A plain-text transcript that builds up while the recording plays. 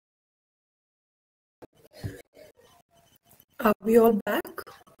Are we all back?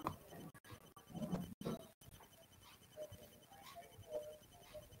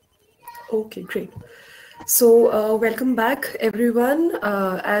 Okay, great. So welcome back, everyone.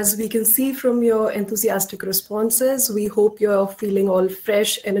 As we can see from your enthusiastic responses, we hope you're feeling all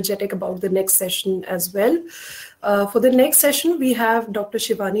fresh, energetic about the next session as well. For the next session, we have Dr.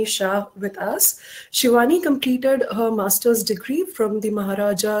 Shivani Shah with us. Shivani completed her master's degree from the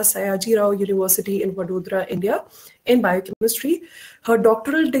Maharaja Sayaji Rao University in Vadodara, India, in biochemistry, her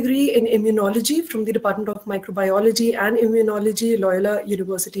doctoral degree in immunology from the Department of Microbiology and Immunology, Loyola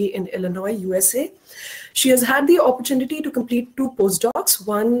University in Illinois, USA. She has had the opportunity to complete 2 postdocs,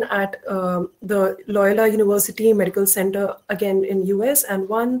 one at the Loyola University Medical Center, again in US, and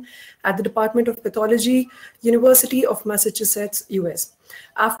one at the Department of Pathology, University of Massachusetts, US.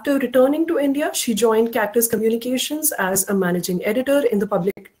 After returning to India, she joined Cactus Communications as a managing editor in the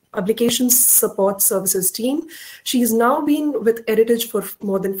Publications Support Services team. She has now been with Heritage for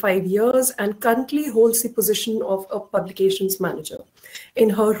more than 5 years and currently holds the position of a publications manager. In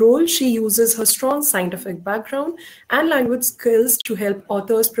her role, she uses her strong scientific background and language skills to help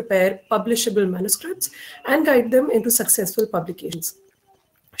authors prepare publishable manuscripts and guide them into successful publications.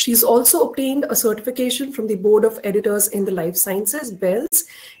 She's also obtained a certification from the Board of Editors in the Life Sciences, BELS,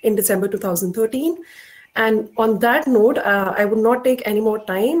 in December 2013. And on that note, I would not take any more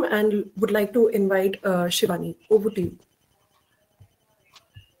time and would like to invite Shivani. Over to you.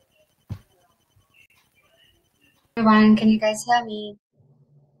 Everyone, can you guys hear me?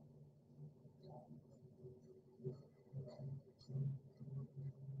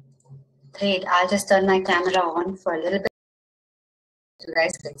 Great, I'll just turn my camera on for a little bit. You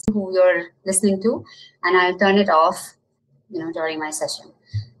guys can see who you're listening to, and I'll turn it off, during my session.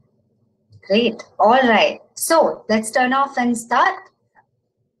 Great, all right. So let's turn off and start.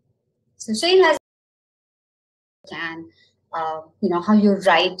 So Shane has how do you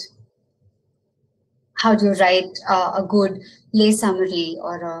write a good lay summary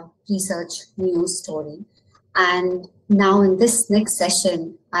or a research news story. And now in this next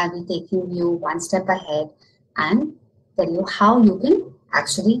session, I'll be taking you one step ahead and tell you how you can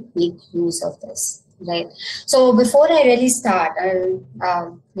actually make use of this, right? So before I really start, I'll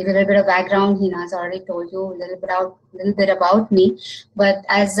give a little bit of background. Hina's already told you a little bit about me, but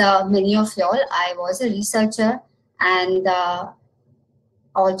as many of y'all, I was a researcher, and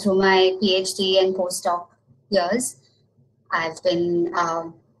all through my PhD and postdoc years, I've been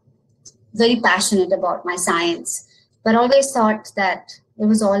very passionate about my science, but always thought that it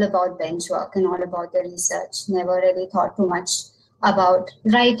was all about bench work and all about the research. Never really thought too much about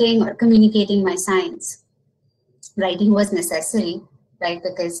writing or communicating my science. Writing was necessary, right?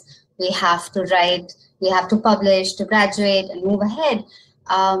 Because we have to write, we have to publish to graduate and move ahead.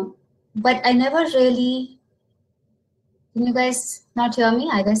 But I never really, can you guys not hear me?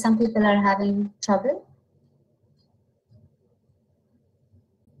 I guess some people are having trouble.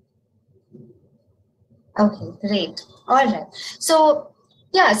 Okay, great. All right. So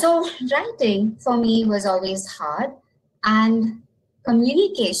yeah, so writing for me was always hard, and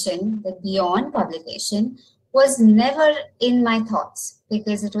communication, like beyond publication, was never in my thoughts,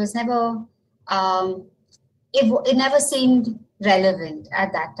 because it was never, it never seemed relevant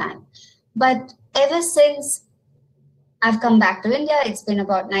at that time. But ever since I've come back to India, it's been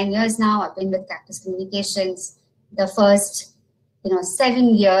about 9 years now. I've been with Cactus Communications. The first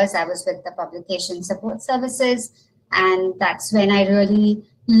 7 years I was with the Publication Support Services, and that's when I really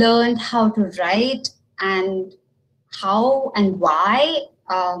learned how to write and how and why,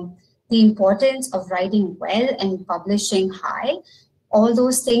 the importance of writing well and publishing high. All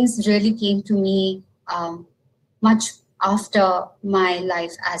those things really came to me much after my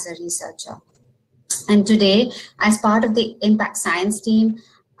life as a researcher. And today, as part of the Impact Science team,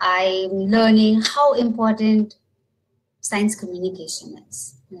 I'm learning how important science communication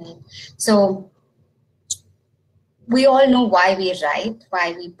is. Right? So we all know why we write,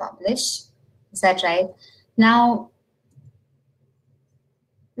 why we publish. Is that right? Now,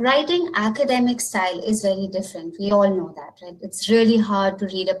 writing academic style is very different. We all know that, right? It's really hard to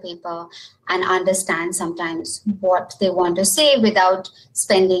read a paper and understand sometimes what they want to say without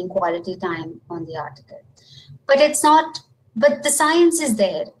spending quality time on the article. But it's not, but the science is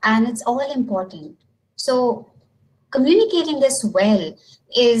there and it's all important. So communicating this well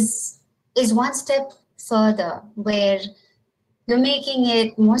is one step further, where you're making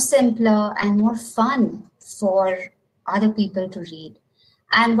it more simpler and more fun for other people to read.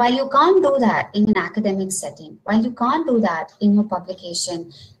 And while you can't do that in an academic setting, while you can't do that in your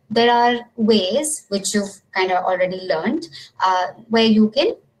publication, there are ways which you've kind of already learned where you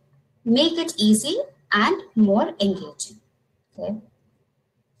can make it easy and more engaging. Okay.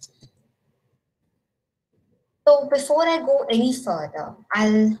 So before I go any further,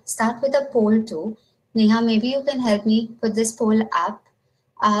 I'll start with a poll too. Neha, maybe you can help me put this poll up.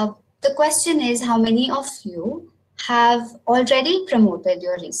 The question is, how many of you have already promoted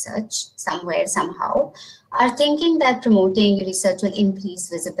your research somewhere, somehow, are thinking that promoting research will increase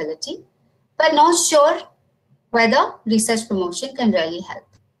visibility, but not sure whether research promotion can really help?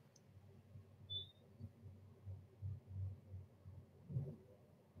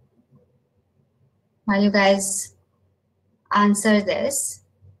 While you guys answer this,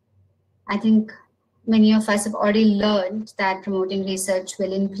 I think many of us have already learned that promoting research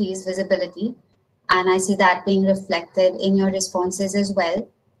will increase visibility, and I see that being reflected in your responses as well.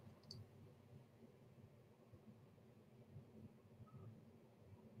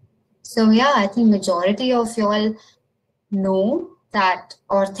 So yeah, I think majority of you all know that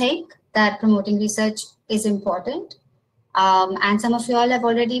or think that promoting research is important, and some of you all have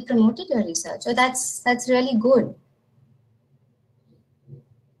already promoted your research. So that's really good.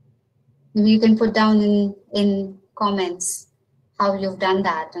 Maybe you can put down in comments how you've done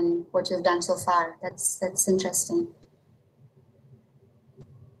that and what you've done so far. That's interesting.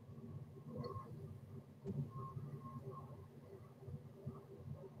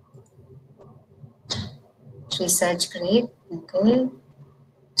 Research, great. Okay.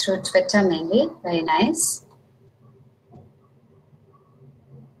 Through Twitter mainly, very nice.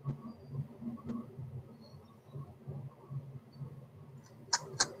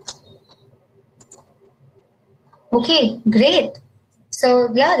 Okay, great. So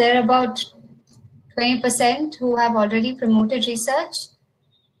yeah, there are about 20% who have already promoted research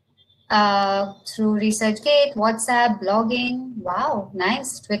through ResearchGate, WhatsApp, blogging. Wow,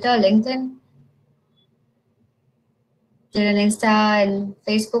 nice. Twitter, LinkedIn, did an Insta and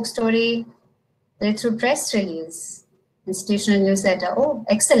Facebook story, did through press release, institutional newsletter. Oh,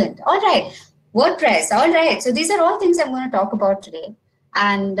 excellent. All right. WordPress. All right. So these are all things I'm going to talk about today,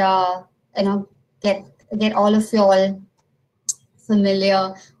 and get all of you all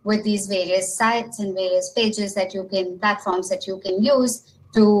familiar with these various sites and various pages that you can, platforms that you can use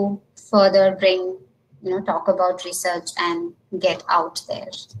to further bring, talk about research and get out there.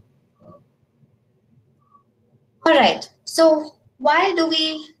 All right. So why do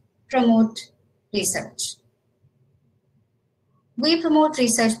we promote research? We promote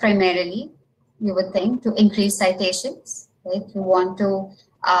research primarily, you would think, to increase citations, right? You want to,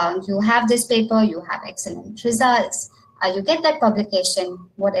 you have this paper, you have excellent results, you get that publication,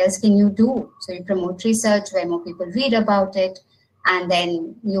 what else can you do? So you promote research where more people read about it, and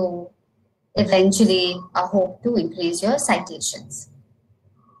then you eventually hope to increase your citations.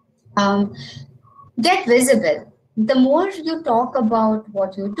 Get visible. The more you talk about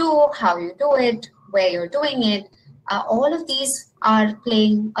what you do, how you do it, where you're doing it, all of these are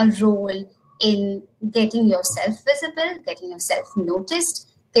playing a role in getting yourself visible, getting yourself noticed,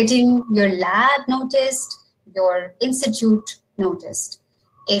 getting your lab noticed, your institute noticed.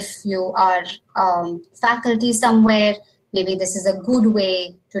 If you are faculty somewhere, maybe this is a good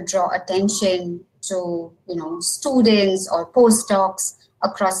way to draw attention to students or postdocs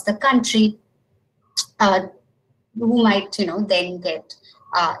across the country, who might then get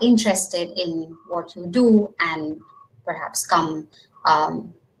interested in what you do and perhaps come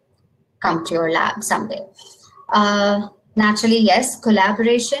to your lab someday. Naturally, yes,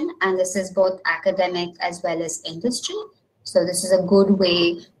 collaboration, and this is both academic as well as industry. So this is a good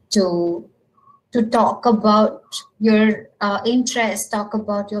way to talk about your interests, talk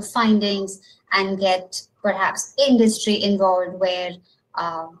about your findings, and get perhaps industry involved where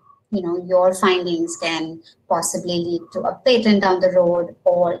your findings can possibly lead to a patent down the road,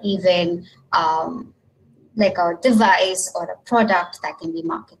 or even like a device or a product that can be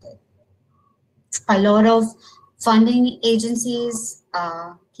marketed. A lot of funding agencies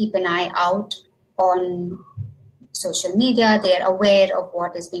keep an eye out on social media. They're aware of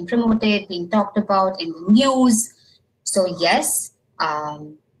what is being promoted, being talked about in the news. So yes,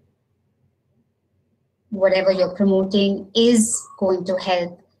 whatever you're promoting is going to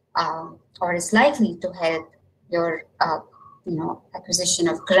help or is likely to help your acquisition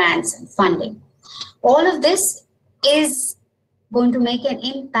of grants and funding. All of this is going to make an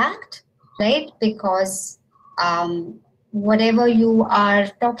impact, right? Because whatever you are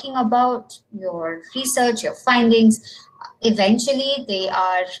talking about, your research, your findings, eventually they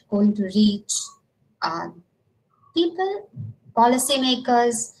are going to reach people,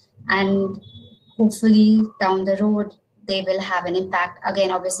 policymakers, and hopefully down the road they will have an impact.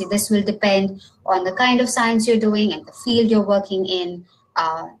 Again, obviously this will depend on the kind of science you're doing and the field you're working in,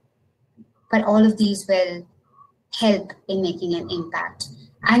 but all of these will help in making an impact.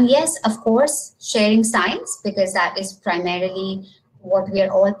 And yes, of course, sharing science, because that is primarily what we are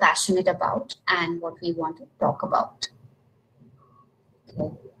all passionate about and what we want to talk about.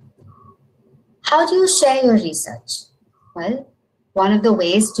 Okay. How do you share your research? Well, one of the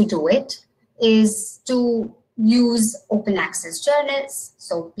ways to do it is to use open access journals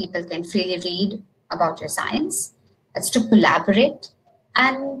so people can freely read about your science. That's to collaborate.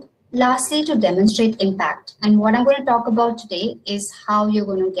 And lastly, to demonstrate impact. And what I'm going to talk about today is how you're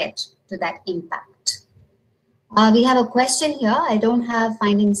going to get to that impact. We have a question here. I don't have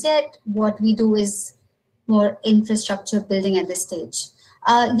findings yet. What we do is more infrastructure building at this stage.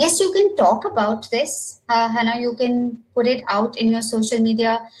 Yes, you can talk about this, Hannah. You can put it out in your social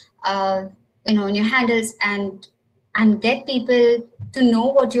media, in your handles, and get people to know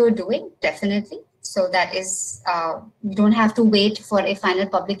what you're doing. Definitely. So that is, you don't have to wait for a final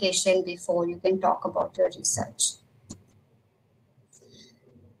publication before you can talk about your research.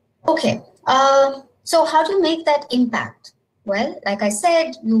 Okay. So how do you make that impact? Well, like I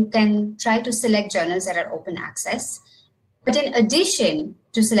said, you can try to select journals that are open access. But in addition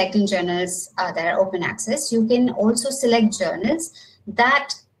to selecting journals that are open access, you can also select journals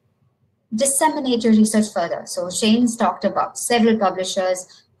that disseminate your research further. So Shane's talked about several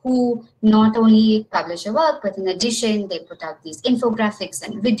publishers who not only publish your work, but in addition, they put out these infographics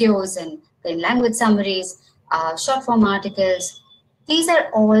and videos and plain language summaries, short form articles. These are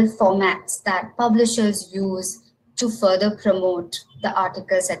all formats that publishers use to further promote the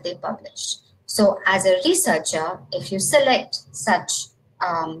articles that they publish. So as a researcher, if you select such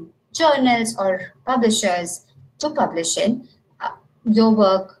journals or publishers to publish in, your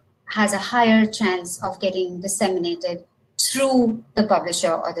work has a higher chance of getting disseminated through the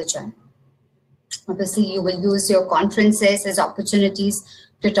publisher or the journal. Obviously, you will use your conferences as opportunities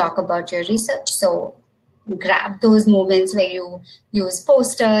to talk about your research. So grab those moments where you use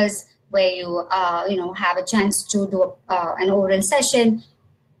posters, where you have a chance to do an oral session.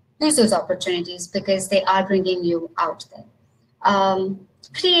 Use those opportunities because they are bringing you out there.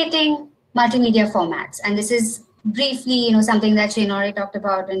 Creating multimedia formats, and this is briefly, something that Shane already talked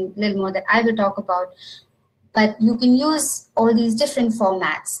about, and a little more that I will talk about. But you can use all these different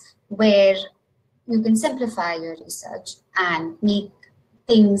formats where you can simplify your research and make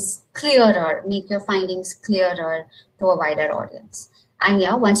things clearer, make your findings clearer to a wider audience. And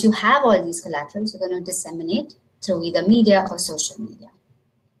yeah, once you have all these collaterals, you're going to disseminate through either media or social media.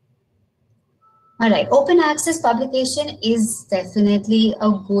 All right, open access publication is definitely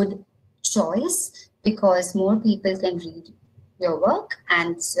a good choice because more people can read your work,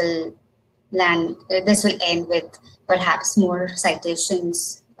 and this will end with perhaps more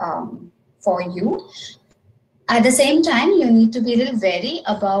citations for you. At the same time, you need to be a little wary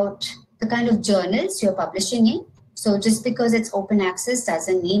about the kind of journals you're publishing in. So just because it's open access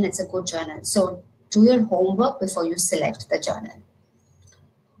doesn't mean it's a good journal. So do your homework before you select the journal.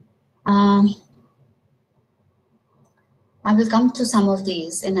 I will come to some of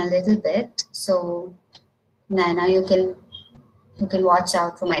these in a little bit. So Nana, you can watch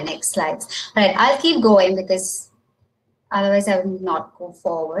out for my next slides. All right, I'll keep going because otherwise I will not go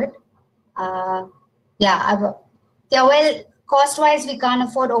forward. Well, cost-wise, we can't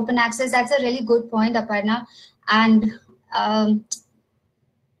afford open access. That's a really good point, Aparna. And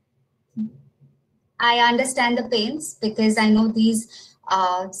I understand the pains because I know these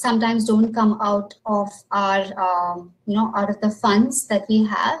sometimes don't come out of our, out of the funds that we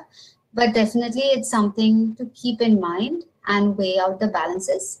have. But definitely it's something to keep in mind and weigh out the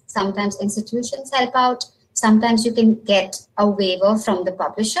balances. Sometimes institutions help out. Sometimes you can get a waiver from the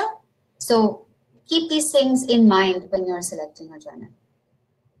publisher. So keep these things in mind when you're selecting a journal.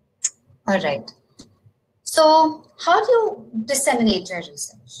 All right. So how do you disseminate your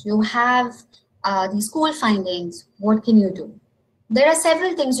research? You have these cool findings. What can you do? There are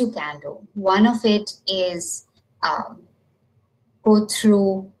several things you can do. One of it is go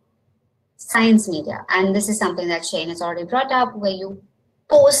through science media. And this is something that Shane has already brought up, where you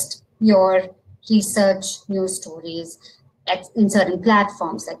post your research news stories in certain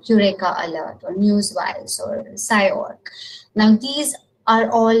platforms like Eureka Alert or Newswires or Sci.org. Now, these are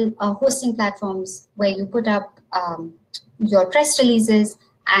all hosting platforms where you put up your press releases,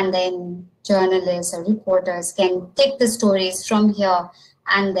 and then journalists or reporters can take the stories from here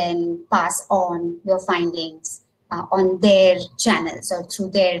and then pass on your findings on their channels or through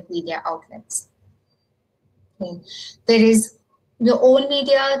their media outlets. Okay. There is your own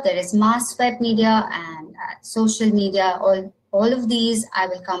media, there is mass web media and social media. All of these I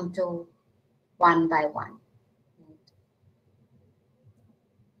will come to one by one.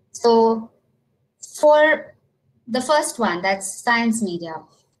 So for The first one, that's science media.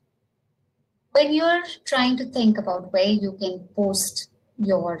 When you're trying to think about where you can post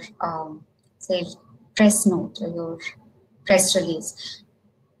your, say, press note or your press release,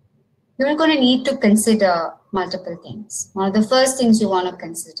 you're going to need to consider multiple things. One of the first things you want to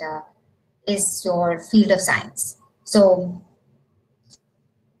consider is your field of science. So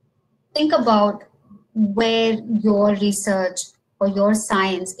think about where your research or your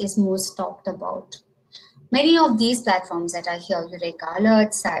science is most talked about. Many of these platforms that are here, Eureka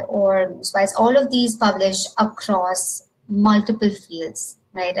Alerts or Newswise, all of these publish across multiple fields,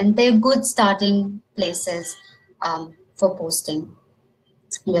 right? And they're good starting places for posting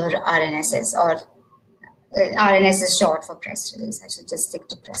your RNSs, or RNS is short for press release. I should just stick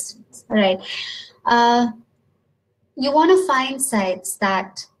to press release. All right. You want to find sites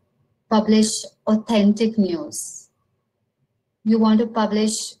that publish authentic news. You want to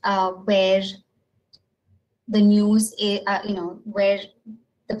publish where the news is, where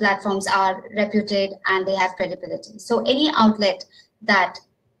the platforms are reputed and they have credibility. So any outlet that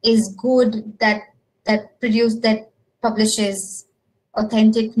is good, that publishes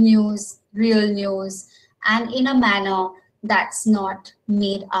authentic news, real news, and in a manner that's not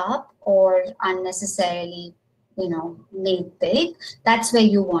made up or unnecessarily, made big, that's where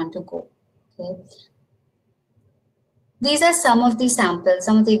you want to go. Okay. These are some of the samples,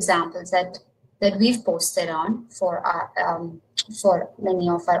 some of the examples that we've posted on for many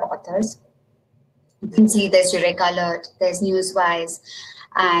of our authors. You can see there's Eureka Alert, there's Newswise,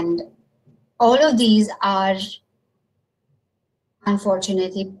 and all of these are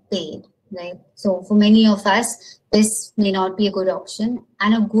unfortunately paid, right? So for many of us, this may not be a good option,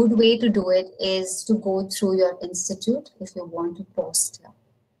 and a good way to do it is to go through your institute if you want to post.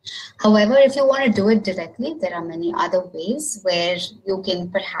 However, if you want to do it directly, there are many other ways where you can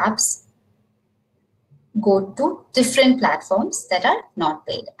perhaps go to different platforms that are not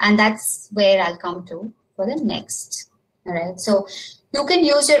paid. And that's where I'll come to for the next. All right. So you can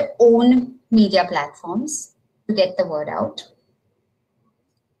use your own media platforms to get the word out.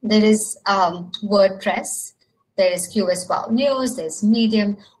 There is WordPress, there is QS Wow News, there's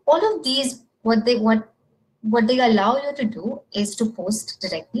Medium. All of these, what they allow you to do is to post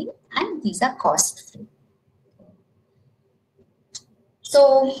directly, and these are cost-free.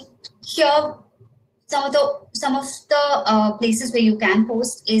 So here, some of the places where you can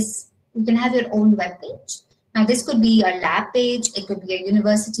post is you can have your own web page. Now this could be a lab page, it could be a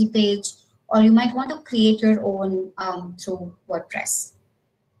university page, or you might want to create your own through WordPress.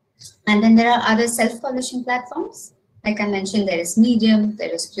 And then there are other self-publishing platforms. Like I mentioned, there is Medium, there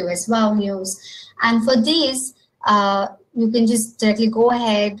is QS Wow News. And for these, you can just directly go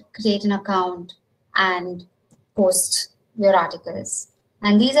ahead, create an account, and post your articles.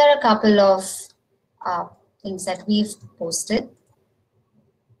 And these are a couple of things that we've posted.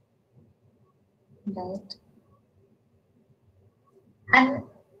 Right. And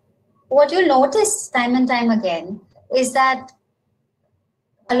what you'll notice time and time again is that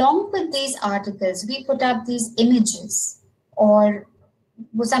along with these articles, we put up these images, or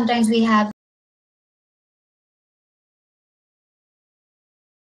sometimes we have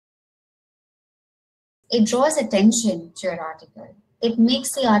it draws attention to your article. It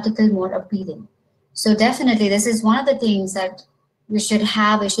makes the article more appealing. So definitely this is one of the things that you should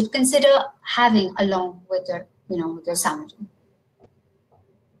consider having along with your, with your summary.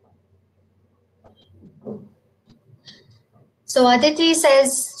 So Aditi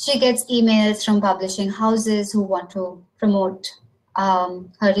says she gets emails from publishing houses who want to promote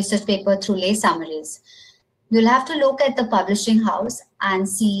her research paper through lay summaries. You'll have to look at the publishing house and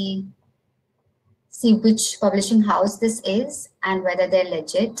see which publishing house this is and whether they're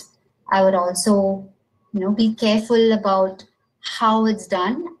legit. I would also, be careful about how it's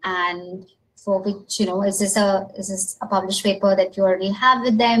done and for which, is this a published paper that you already have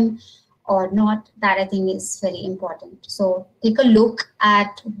with them or not. That I think is very important. So take a look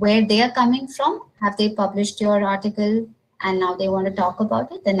at where they are coming from. Have they published your article and now they want to talk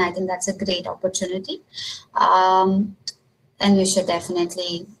about it? Then I think that's a great opportunity. And you should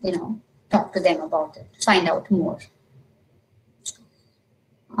definitely, talk to them about it, find out more.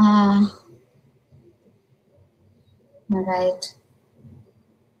 All right.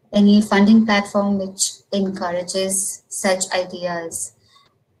 Any funding platform which encourages such ideas?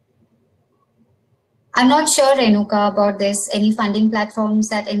 I'm not sure, Renuka, about this, any funding platforms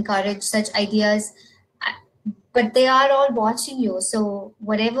that encourage such ideas, but they are all watching you. So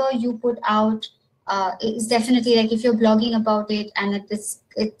whatever you put out is definitely, like if you're blogging about it and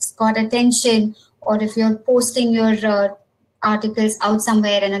it's got attention, or if you're posting your articles out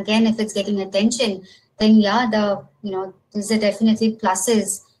somewhere, and again, if it's getting attention, then yeah, these are definitely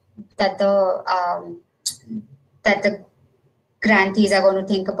pluses that the grantees are going to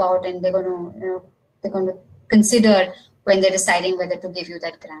think about, and they're going to consider when they're deciding whether to give you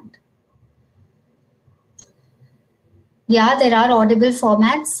that grant. Yeah, there are audible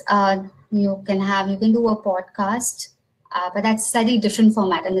formats. You can do a podcast, but that's slightly different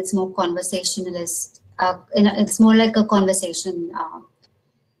format, and it's more conversationalist. It's more like a conversation.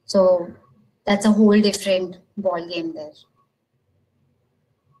 So that's a whole different ball game there.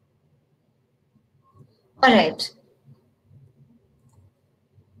 All right.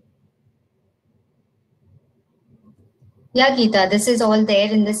 Yeah, Geeta, this is all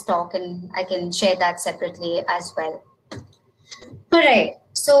there in this talk, and I can share that separately as well. All right.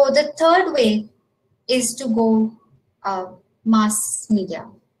 So the third way is to go mass media.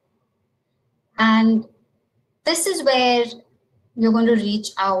 And this is where you're going to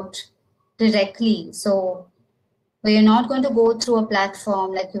reach out directly. So where you're not going to go through a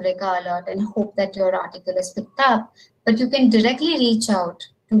platform like Eureka Alert and hope that your article is picked up, but you can directly reach out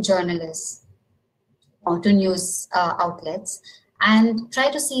to journalists or to news outlets and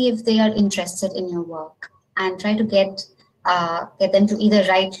try to see if they are interested in your work, and try to get them to either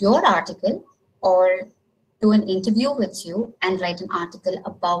write your article or do an interview with you and write an article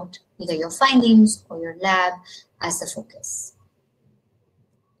about either your findings or your lab as the focus.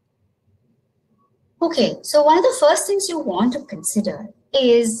 Okay, so one of the first things you want to consider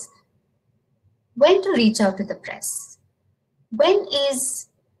is when to reach out to the press. When is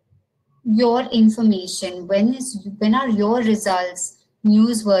your information, when are your results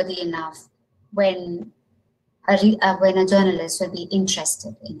newsworthy enough when a journalist will be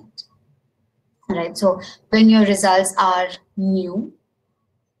interested in it? All right, so when your results are new,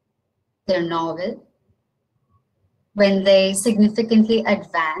 they're novel, when they significantly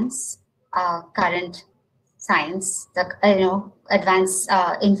advance current science, advance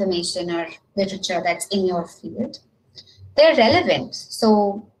information or literature that's in your field, they're relevant.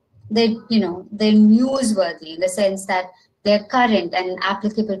 So they're newsworthy in the sense that they're current and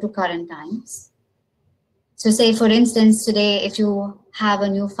applicable to current times. So say, for instance, today, if you have a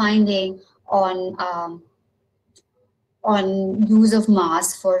new finding on use of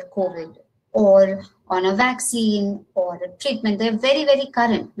masks for COVID, or on a vaccine or a treatment, they're very, very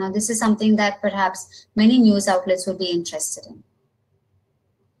current. Now, this is something that perhaps many news outlets would be interested in.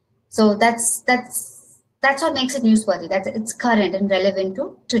 So that's what makes it newsworthy, that it's current and relevant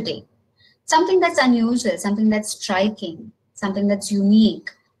to today. Something that's unusual, something that's striking, something that's unique,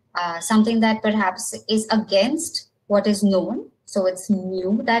 something that perhaps is against what is known, so it's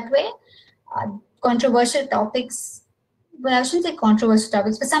new that way. Controversial topics, well, I shouldn't say controversial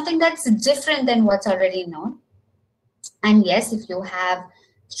topics, but something that's different than what's already known. And yes, if you have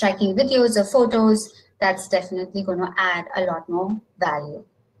striking videos or photos, that's definitely going to add a lot more value.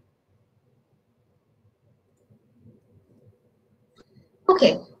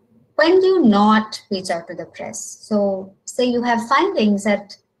 Okay, when do you not reach out to the press? So say you have findings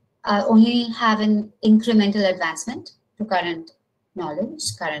that only have an incremental advancement to current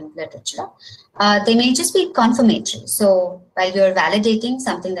knowledge, current literature. They may just be confirmatory. So while you're validating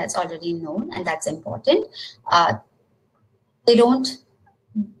something that's already known, and that's important,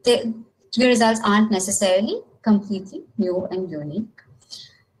 your results aren't necessarily completely new and unique.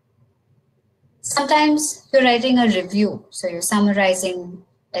 Sometimes you're writing a review, so you're summarizing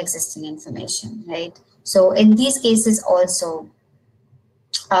existing information, right? So in these cases also,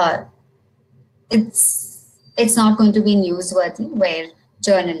 it's not going to be newsworthy, where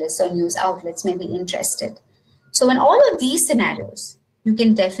journalists or news outlets may be interested. So in all of these scenarios, you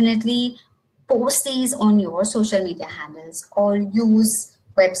can definitely post these on your social media handles, or use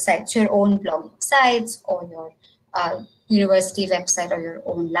websites, your own blogging sites, or your university website, or your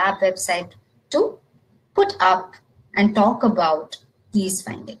own lab website, to put up and talk about these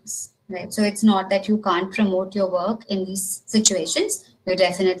findings, right? So it's not that you can't promote your work in these situations. You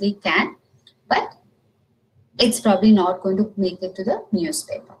definitely can, but it's probably not going to make it to the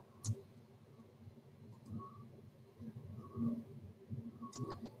newspaper.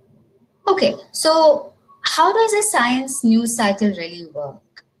 Okay, so how does a science news cycle really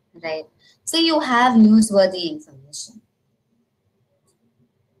work, right? So you have newsworthy information.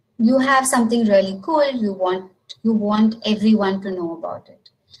 You have something really cool, you want everyone to know about it.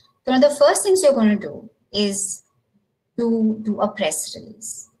 So one of the first things you're going to do is to do a press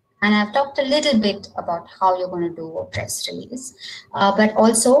release. And I've talked a little bit about how you're going to do a press release, but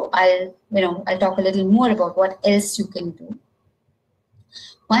also I'll talk a little more about what else you can do.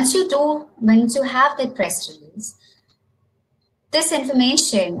 Once you have the press release, this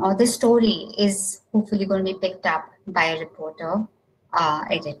information or this story is hopefully going to be picked up by a reporter,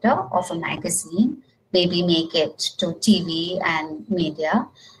 editor of a magazine, maybe make it to TV and media,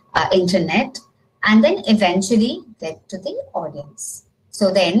 internet, and then eventually get to the audience.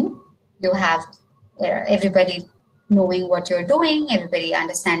 So then you have everybody knowing what you're doing, everybody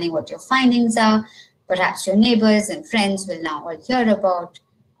understanding what your findings are. Perhaps your neighbors and friends will now all hear about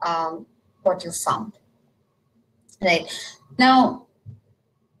what you found. Right. Now,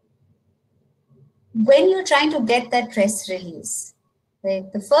 when you're trying to get that press release,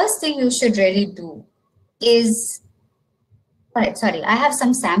 right, the first thing you should really do is, all right, sorry, I have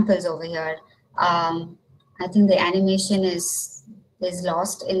some samples over here. I think the animation is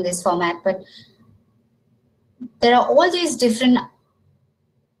lost in this format, but there are all these different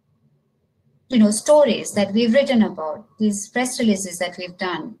stories that we've written about, these press releases that we've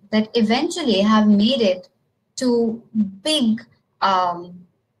done that eventually have made it to big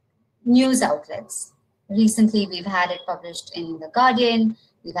news outlets. Recently, we've had it published in The Guardian,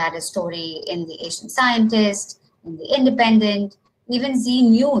 we've had a story in The Asian Scientist, in The Independent, even Z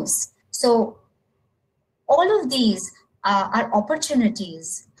News. So all of these are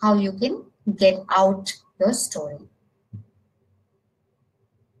opportunities how you can get out your story.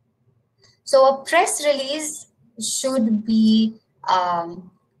 So a press release should be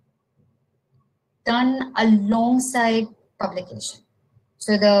done alongside publication.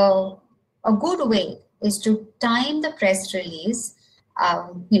 So a good way is to time the press release,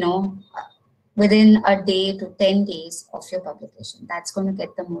 within a day to 10 days of your publication. That's going to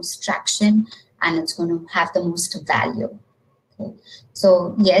get the most traction and it's going to have the most value. Okay.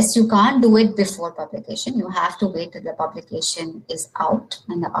 So yes, you can't do it before publication. You have to wait till the publication is out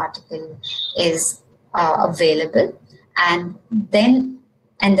and the article is available, and then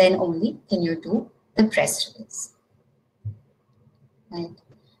only can you do the press release. Right.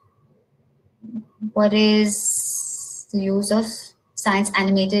 What is the use of science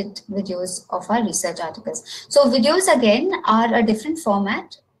animated videos of our research articles? So videos again are a different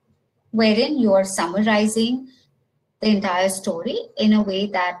format wherein you are summarizing the entire story in a way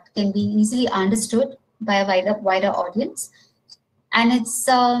that can be easily understood by a wider audience. And it's,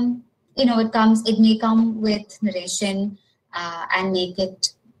 it may come with narration and make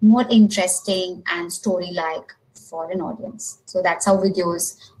it more interesting and story-like for an audience. So that's how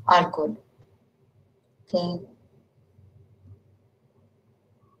videos are good. Okay.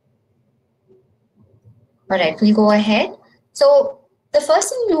 All right, we'll go ahead. So the first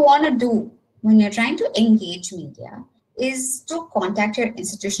thing you want to do when you're trying to engage media is to contact your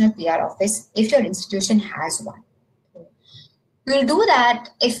institutional PR office if your institution has one. You'll do that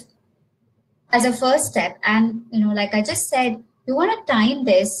if as a first step, and like I just said, you want to time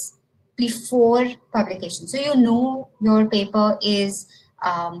this before publication. So your paper is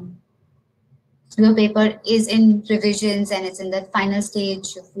in revisions and it's in the final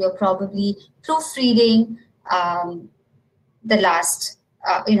stage. You're probably proofreading the last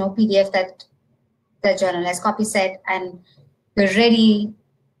PDF that the journal has copy set, and you're ready.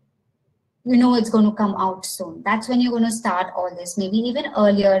 It's going to come out soon. That's when you're going to start all this, maybe even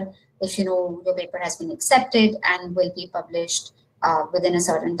earlier if your paper has been accepted and will be published within a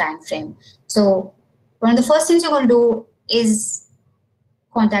certain time frame. So one of the first things you're going to do is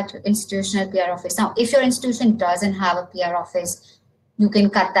contact your institutional PR office. Now, if your institution doesn't have a PR office, you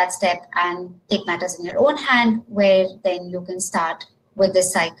can cut that step and take matters in your own hand, where then you can start with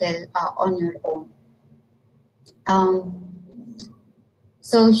this cycle on your own.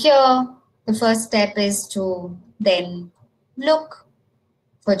 So here, the first step is to then look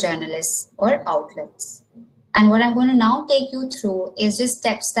for journalists or outlets. And what I'm going to now take you through is just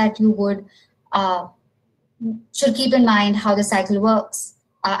steps that you would should keep in mind how the cycle works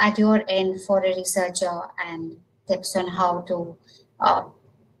at your end for a researcher, and tips on how to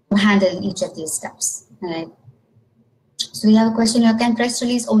handle each of these steps. All right. So we have a question here: can press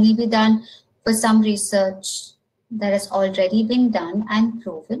release only be done for some research that has already been done and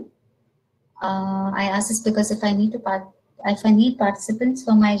proven? I ask this because if I need participants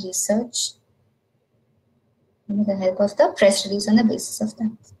for my research, with the help of the press release on the basis of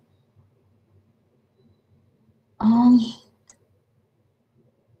that.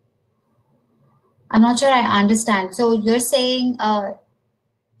 I'm not sure I understand. So you're saying,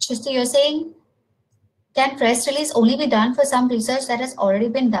 Shristi, you're saying, can press release only be done for some research that has already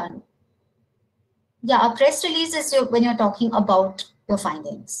been done? Yeah, a press release is when you're talking about your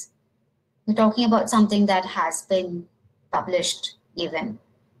findings. You're talking about something that has been published even.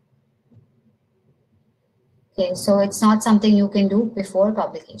 Okay, so it's not something you can do before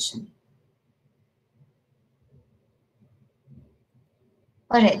publication.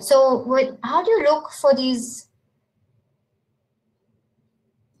 All right. So how do you look for these?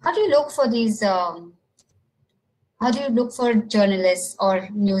 How do you look for these? How do you look for journalists or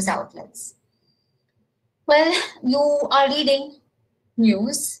news outlets? Well, you are reading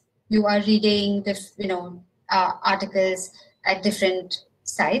news. You are reading articles at different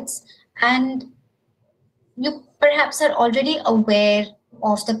sites, and you perhaps are already aware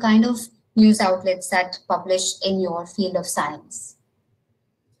of the kind of news outlets that publish in your field of science.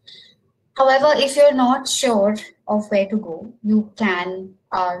 However, if you're not sure of where to go, you can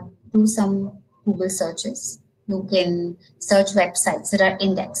do some Google searches. You can search websites that are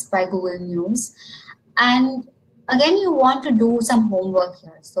indexed by Google News. And again, you want to do some homework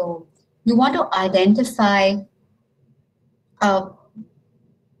here. So you want to identify uh,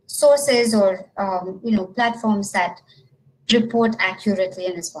 sources or platforms that report accurately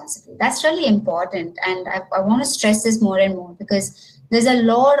and responsibly. That's really important. And I want to stress this more and more because there's a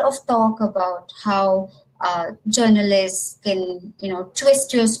lot of talk about how journalists can,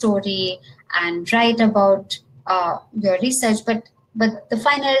 twist your story and write about your research, but the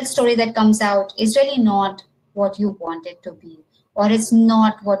final story that comes out is really not what you want it to be, or it's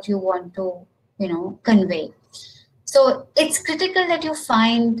not what you want to, convey. So it's critical that you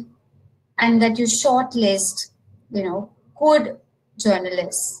find and that you shortlist, good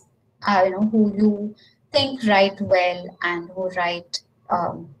journalists, who you think write well and who write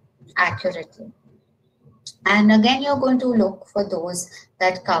accurately. And again, you're going to look for those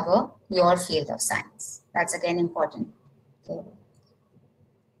that cover your field of science. That's again important. Okay.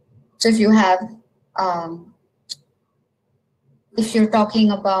 So if you have, if you're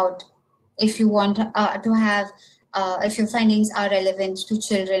talking about, if you want to have, if your findings are relevant to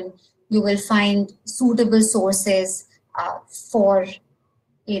children, you will find suitable sources for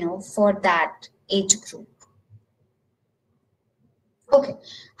that age group. Okay,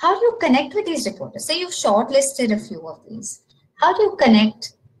 how do you connect with these reporters? Say you've shortlisted a few of these. How do you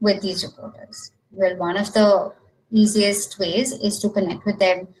connect with these reporters? Well, one of the easiest ways is to connect with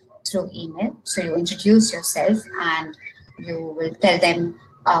them through email. So you introduce yourself and you will tell them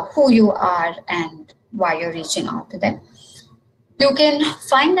who you are and why you're reaching out to them. You can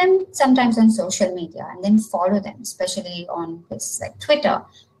find them sometimes on social media and then follow them, especially on places like Twitter,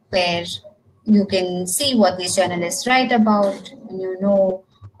 where you can see what these journalists write about,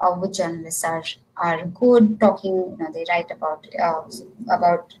 and which journalists are good talking. They write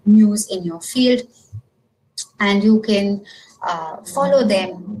about news in your field, and you can follow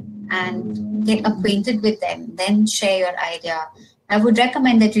them and get acquainted with them. Then share your idea. I would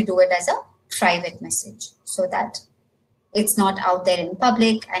recommend that you do it as a private message so that it's not out there in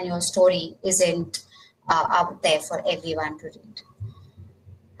public and your story isn't out there for everyone to read.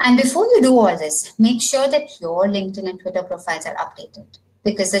 And before you do all this, make sure that your LinkedIn and Twitter profiles are updated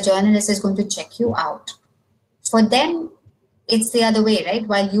because the journalist is going to check you out. For them, it's the other way, right?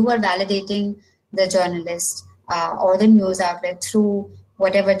 While you are validating the journalist or the news outlet through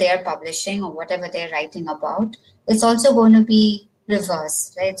whatever they're publishing or whatever they're writing about, it's also going to be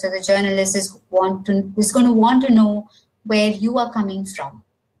reverse, right? So the journalist is going to want to know where you are coming from.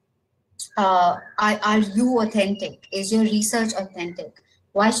 Are you authentic? Is your research authentic?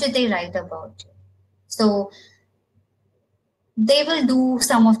 Why should they write about you? So they will do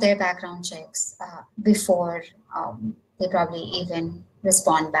some of their background checks before they probably even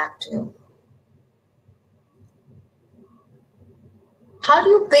respond back to you. How do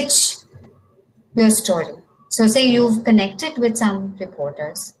you pitch your story? So say you've connected with some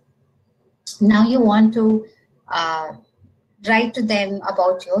reporters. Now you want to write to them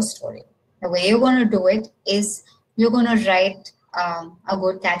about your story. The way you're going to do it is you're going to write a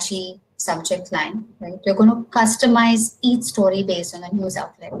good catchy subject line, right? You're going to customize each story based on a news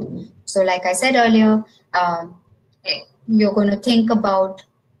outlet. So like I said earlier, you're going to think about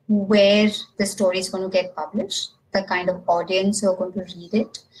where the story is going to get published, the kind of audience who are going to read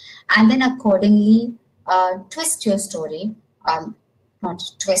it, and then accordingly twist your story, not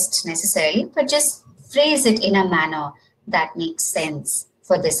twist necessarily, but just phrase it in a manner that makes sense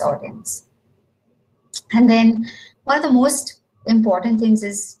for this audience. And then one of the most important things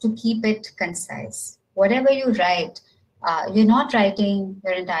is to keep it concise. Whatever you write, you're not writing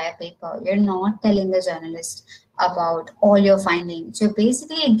your entire paper. You're not telling the journalist about all your findings. You're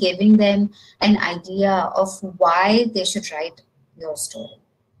basically giving them an idea of why they should write your story.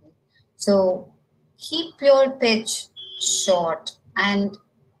 So keep your pitch short and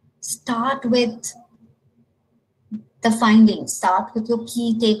start with the findings. Start with your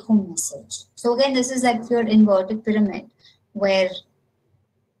key take-home message. So again, this is like your inverted pyramid where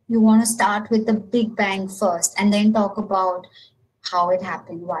you want to start with the big bang first and then talk about how it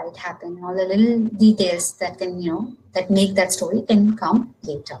happened, why it happened, and all the little details that can, that make that story can come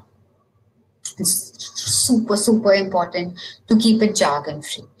later. It's super, super important to keep it jargon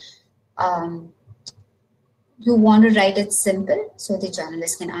free. You want to write it simple so the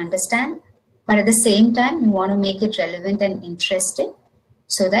journalist can understand, but at the same time, you want to make it relevant and interesting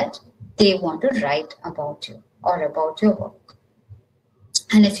so that they want to write about you or about your work.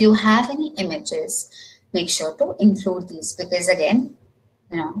 And if you have any images, make sure to include these, because again,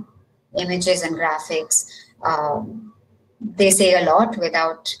 images and graphics, they say a lot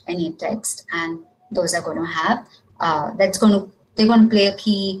without any text, and those are going to have, they're going to play a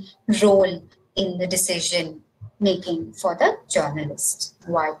key role in the decision making for the journalist,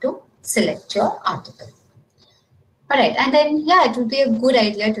 why to select your article. All right, and then, it would be a good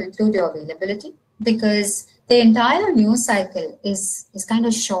idea to include your availability, because the entire news cycle is kind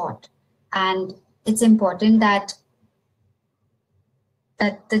of short, and it's important that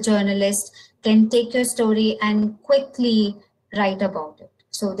the journalist can take your story and quickly write about it.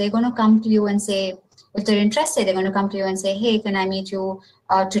 So they're going to come to you and say, if they're interested, they're going to come to you and say, hey, can I meet you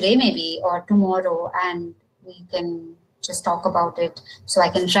today maybe, or tomorrow, and we can just talk about it. So I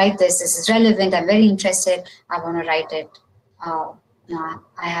can write this. This is relevant. I'm very interested. I want to write it.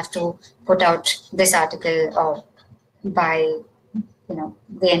 I have to put out this article by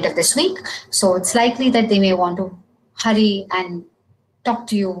the end of this week. So it's likely that they may want to hurry and talk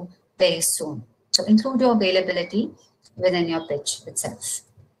to you very soon. So include your availability within your pitch itself.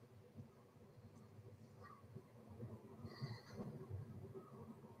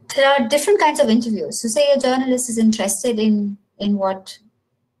 There are different kinds of interviews. So say a journalist is interested in what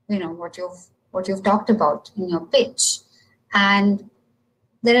you've talked about in your pitch, and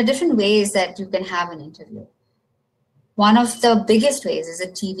there are different ways that you can have an interview. One of the biggest ways is a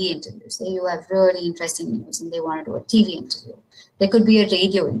TV interview. Say you have really interesting news and they want to do a TV interview. There could be a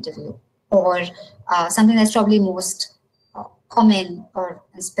radio interview, or something that's probably most common, or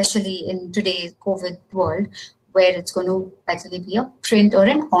especially in today's COVID world, where it's going to actually be a print or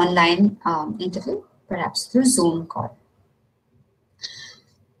an online interview, perhaps through Zoom call.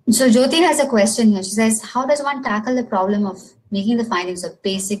 So Jyoti has a question here. She says, how does one tackle the problem of making the findings of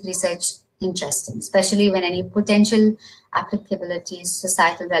basic research interesting, especially when any potential applicability,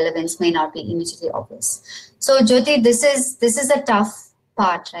 societal relevance may not be immediately obvious? So Jyoti, this is a tough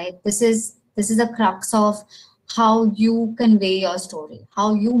part, right? This is a crux of how you convey your story,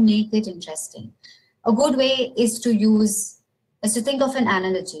 how you make it interesting. A good way is to think of an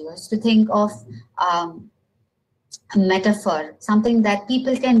analogy, or is to think of a metaphor, something that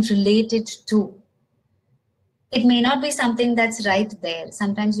people can relate it to. It may not be something that's right there.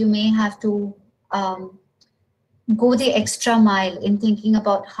 Sometimes you may have to go the extra mile in thinking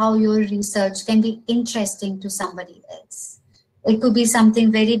about how your research can be interesting to somebody else. It could be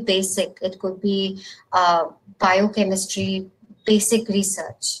something very basic. It could be biochemistry, basic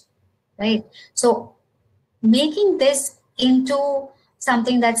research, right? So making this into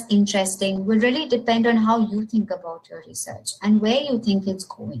something that's interesting will really depend on how you think about your research and where you think it's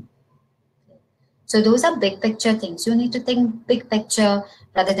going. So those are big picture things. You need to think big picture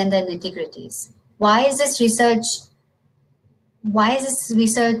rather than the nitty-gritties. Why is this research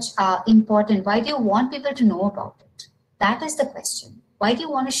important? Why do you want people to know about it? That is the question. Why do you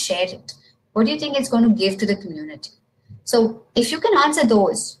want to share it? What do you think it's going to give to the community? So if you can answer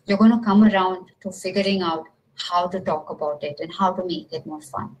those, you're going to come around to figuring out how to talk about it and how to make it more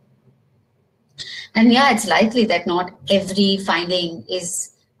fun. And it's likely that not every finding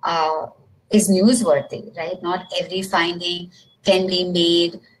is newsworthy, right? Not every finding can be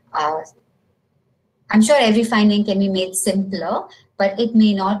made. I'm sure every finding can be made simpler, but it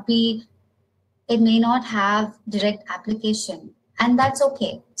may not have direct application, and that's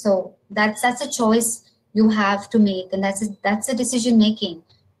okay. So that's a choice you have to make, and that's a decision making.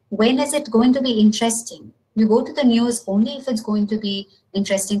 When is it going to be interesting? You go to the news only if it's going to be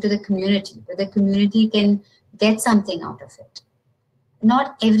interesting to the community, where the community can get something out of it.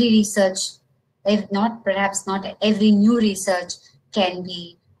 Not every research, perhaps not every new research can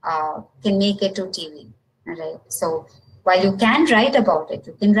make it to TV, right? So while you can write about it,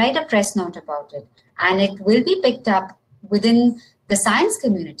 you can write a press note about it, and it will be picked up within the science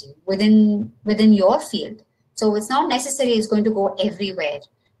community, within your field. So it's not necessary it's going to go everywhere,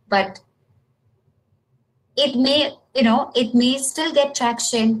 but it may still get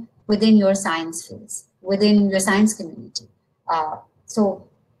traction within your science fields, within your science community. So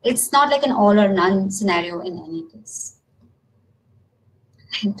it's not like an all or none scenario in any case.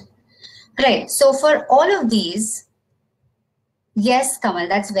 Right. So for all of these, yes, Kamal,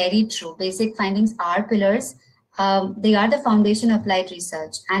 that's very true. Basic findings are pillars, They are the foundation of applied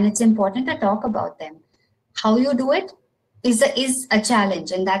research, and it's important to talk about them. How you do it is a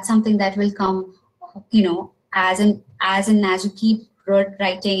challenge, and that's something that will come, as you keep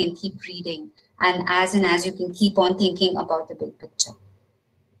writing and keep reading, and as you can keep on thinking about the big picture.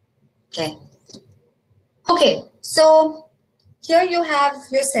 Okay, so here you have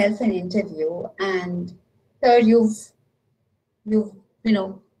yourself an interview, and here you're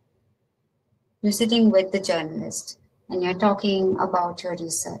sitting with the journalist and you're talking about your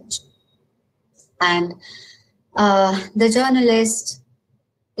research, and the journalist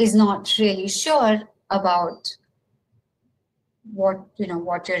is not really sure about what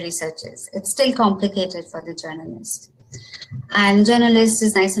your research is. It's still complicated for the journalist, and the journalist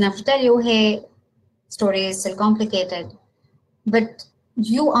is nice enough to tell you, hey, story is still complicated, but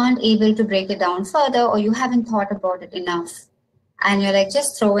you aren't able to break it down further, or you haven't thought about it enough, and you're like,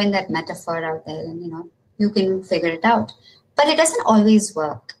 just throw in that metaphor out there, and you can figure it out. But it doesn't always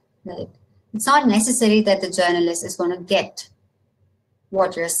work, right? It's not necessary that the journalist is going to get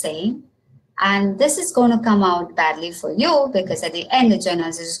what you're saying, and this is going to come out badly for you, because at the end the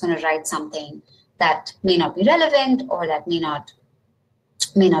journalist is just going to write something that may not be relevant, or that may not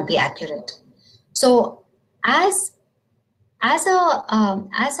be accurate. So as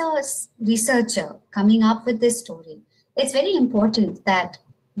a researcher coming up with this story, it's very important that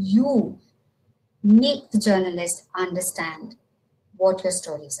you make the journalist understand what your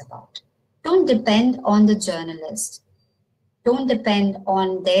story is about. Don't depend on the journalist. Don't depend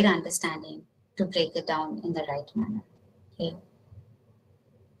on their understanding to break it down in the right manner. Okay.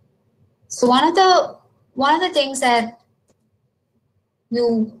 So one of the things that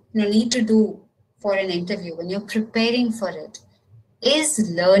you need to do for an interview when you're preparing for it is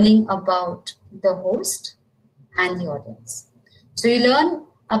learning about the host and the audience. So you learn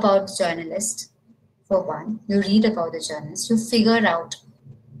about the journalist, for one. You read about the journalist. You figure out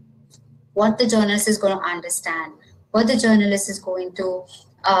what the journalist is going to understand, what the journalist is going to,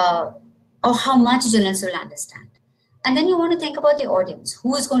 or how much journalists will understand. And then you want to think about the audience.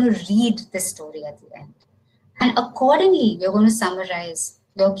 Who is going to read this story at the end? And accordingly, you're going to summarize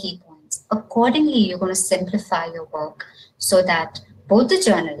your key points. Accordingly, you're going to simplify your work so that both the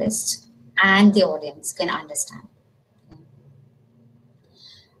journalist and the audience can understand.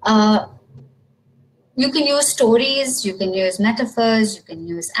 You can use stories, you can use metaphors, you can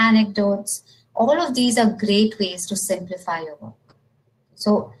use anecdotes. All of these are great ways to simplify your work.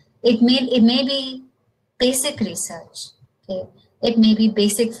 So it may be basic research, okay? It may be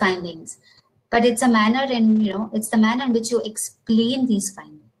basic findings, but it's a manner it's the manner in which you explain these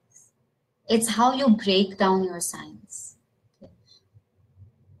findings. It's how you break down your science. Okay?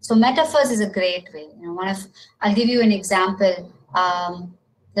 So metaphors is a great way. I'll give you an example.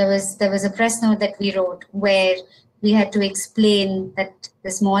 There was a press note that we wrote where we had to explain that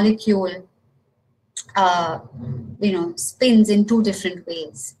this molecule, spins in two different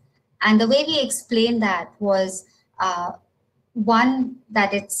ways. And the way we explained that was one,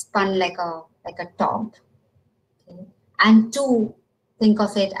 that it spun like a top, okay? And two, think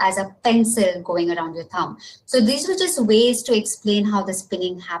of it as a pencil going around your thumb. So these were just ways to explain how the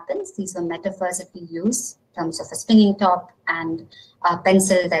spinning happens. These were metaphors that we use in terms of a spinning top and a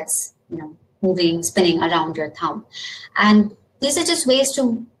pencil that's spinning around your thumb. And these are just ways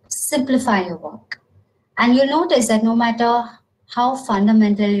to simplify your work. And you'll notice that no matter how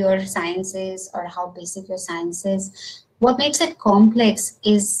fundamental your science is or how basic your science is, what makes it complex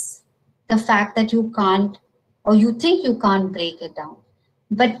is the fact that you can't, or you think you can't break it down.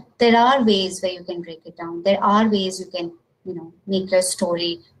 But there are ways where you can break it down. There are ways you can, make your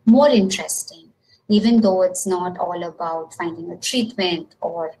story more interesting, even though it's not all about finding a treatment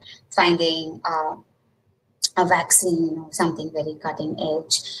or finding a vaccine or something very cutting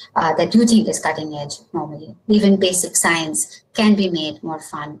edge that you think is cutting edge normally. Even basic science can be made more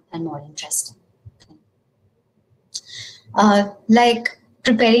fun and more interesting. Okay. Like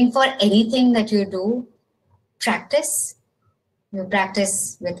preparing for anything that you do, practice. You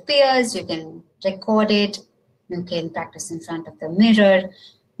practice with peers, you can record it, you can practice in front of the mirror,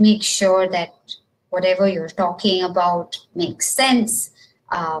 make sure that whatever you're talking about makes sense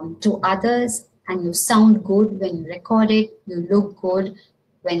to others, and you sound good when you record it, you look good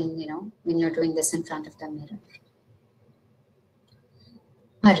when you're doing this in front of the mirror.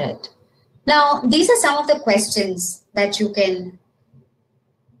 All right. Now, these are some of the questions that you can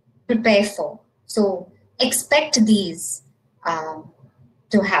prepare for. So expect these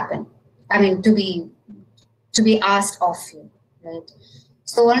to happen. To be asked of you, right?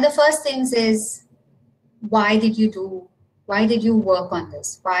 So one of the first things is, why did you work on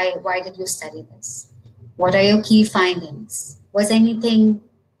this? Why did you study this? What are your key findings? Was anything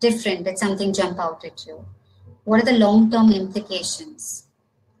different? Did something jump out at you? What are the long-term implications?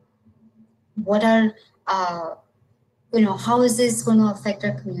 What are, how is this going to affect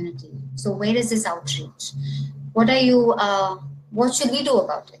our community? So where is this outreach? What are you, what should we do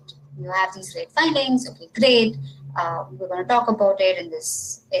about it? You have these great findings, okay, great. We're going to talk about it in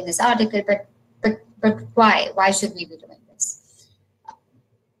this article, but why? Why should we be doing this?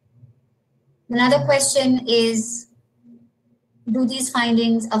 Another question is, do these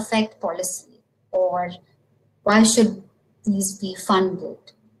findings affect policy, or why should these be funded?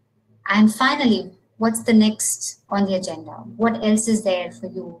 And finally, what's the next on the agenda? What else is there for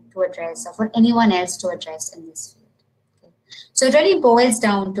you to address or for anyone else to address in this field? Okay. So it really boils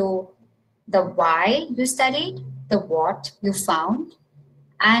down to the why you studied, the what you found,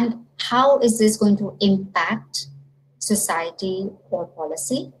 and how is this going to impact society or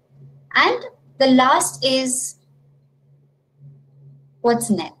policy. And the last is,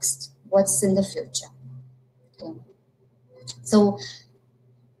 what's next? What's in the future? Okay. So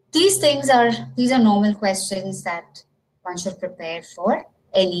these are normal questions that one should prepare for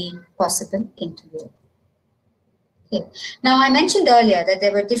any possible interview. Okay. Now, I mentioned earlier that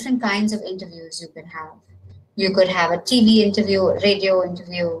there were different kinds of interviews you could have. You could have a TV interview, a radio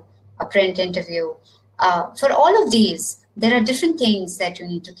interview, a print interview. For all of these, there are different things that you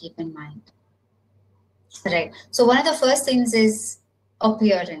need to keep in mind. Right. So one of the first things is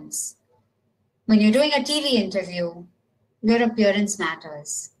appearance. When you're doing a TV interview, your appearance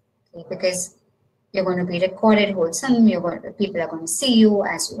matters, okay, because you're going to be recorded wholesome. People are going to see you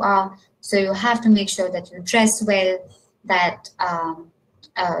as you are. So you have to make sure that you dress well, that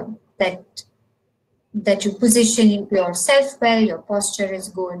that you position yourself well, your posture is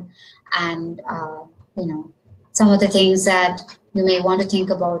good, and some of the things that you may want to think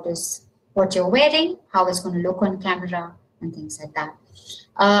about is what you're wearing, how it's going to look on camera, and things like that.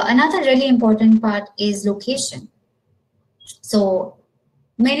 Another really important part is location. So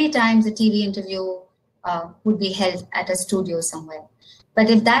many times a TV interview would be held at a studio somewhere. But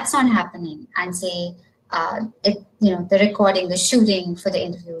if that's not happening, and say the recording, the shooting for the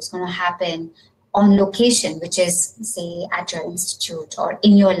interview is going to happen on location, which is say at your institute or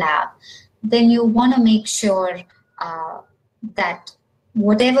in your lab, then you want to make sure that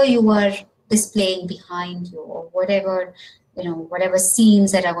whatever you are displaying behind you, or whatever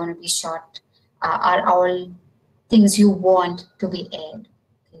scenes that are going to be shot are all things you want to be aired.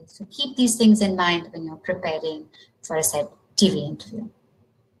 Okay? So keep these things in mind when you're preparing for a said TV interview.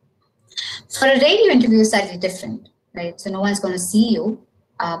 For a radio interview, it's slightly different, right? So no one's going to see you,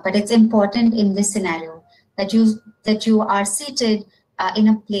 but it's important in this scenario that you are seated in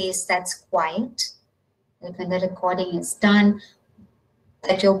a place that's quiet. Like when the recording is done,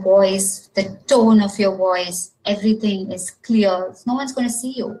 that your voice, the tone of your voice, everything is clear. No one's going to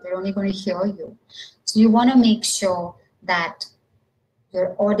see you. They're only going to hear you. So you want to make sure that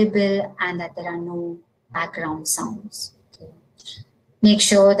you're audible and that there are no background sounds. Okay. Make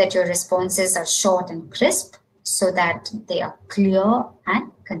sure that your responses are short and crisp so that they are clear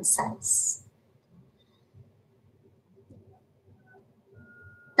and concise.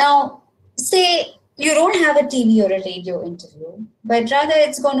 Now, say you don't have a TV or a radio interview, but rather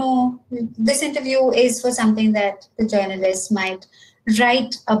this interview is for something that the journalist might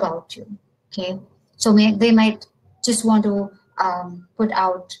write about you, okay? So they might just want to put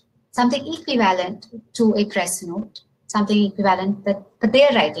out something equivalent to a press note, something equivalent, but they're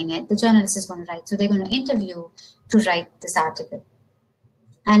writing it, the journalist is going to write, so they're going to interview to write this article.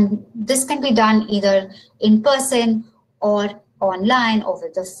 And this can be done either in person or online or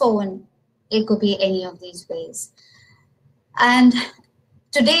with the phone. It could be any of these ways. And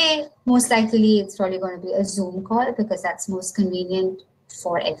today, most likely, it's probably going to be a Zoom call because that's most convenient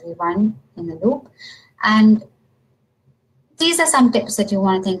for everyone in the loop. And these are some tips that you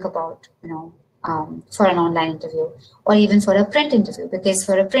want to think about, for an online interview or even for a print interview, because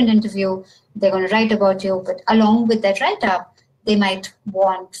for a print interview, they're going to write about you, but along with that write-up, they might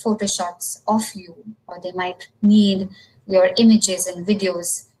want photo shots of you, or they might need your images and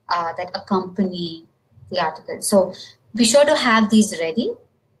videos that accompany the article. So be sure to have these ready.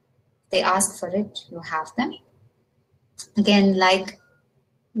 They ask for it, you have them. Again, like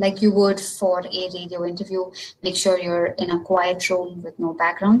you would for a radio interview, make sure you're in a quiet room with no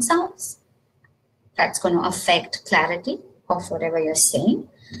background sounds. That's going to affect clarity of whatever you're saying.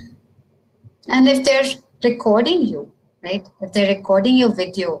 And if they're recording you, right? If they're recording your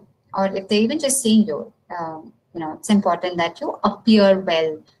video, or if they're even just seeing you, it's important that you appear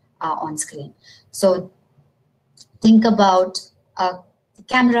well on screen. So think about the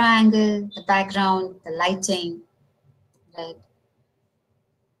camera angle, the background, the lighting, right?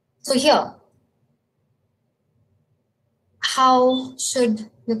 So here, how should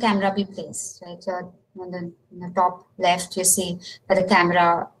your camera be placed, right? You're on the top left, you see that the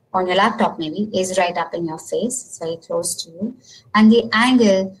camera on your laptop maybe is right up in your face, it's very close to you, and the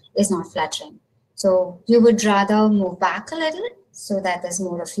angle is not flattering. So you would rather move back a little so that there's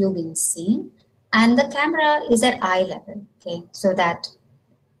more of you being seen, and the camera is at eye level, okay, so that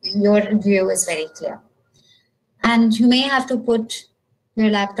your view is very clear. And you may have to put your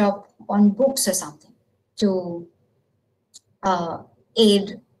laptop on books or something to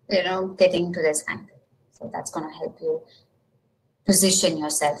aid, getting to this angle. So that's going to help you position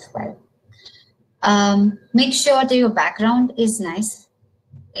yourself well. Make sure that your background is nice.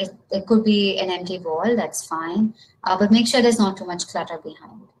 It could be an empty wall, that's fine, but make sure there's not too much clutter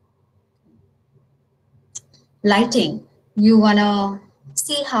behind. Lighting, you want to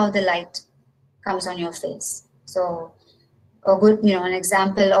see how the light comes on your face. So a good, an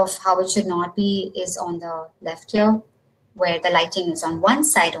example of how it should not be is on the left here, where the lighting is on one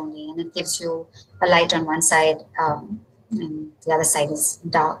side only, and it gives you a light on one side, and the other side is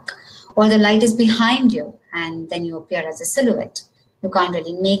dark. Or the light is behind you, and then you appear as a silhouette. You can't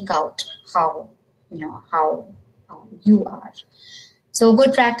really make out how you are. So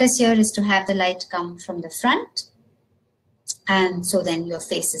good practice here is to have the light come from the front, and so then your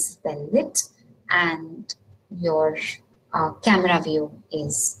face is well lit, and your camera view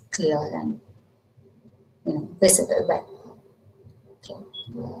is clear and visible well.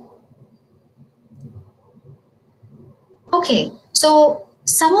 Okay, so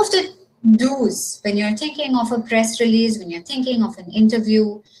some of the do's when you're thinking of a press release, when you're thinking of an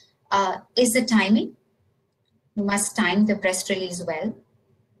interview, is the timing. You must time the press release well.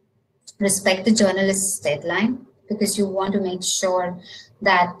 Respect the journalist's deadline, because you want to make sure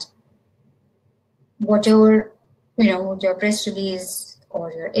that your press release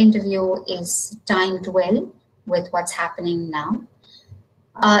or your interview is timed well with what's happening now.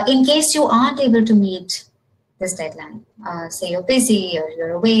 In case you aren't able to meet this deadline, say you're busy or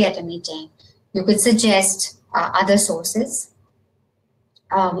you're away at a meeting, you could suggest other sources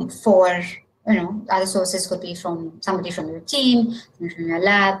other sources could be from somebody from your team, from your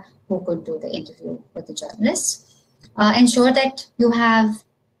lab, who could do the interview with the journalist. Ensure that you have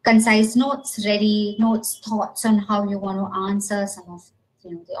concise notes ready, thoughts on how you want to answer some of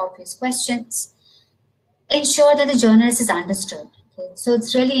the obvious questions. Ensure that the journalist is understood. Okay? So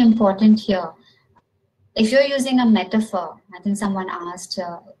it's really important here. If you're using a metaphor, I think someone asked,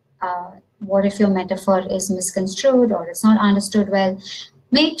 what if your metaphor is misconstrued or it's not understood well?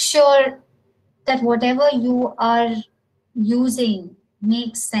 Make sure that whatever you are using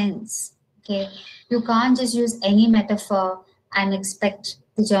makes sense. Okay, you can't just use any metaphor and expect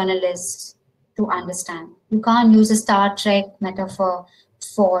the journalist to understand. You can't use a Star Trek metaphor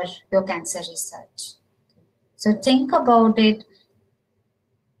for your cancer research. So think about it.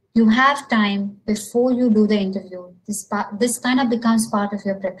 You have time before you do the interview. This kind of becomes part of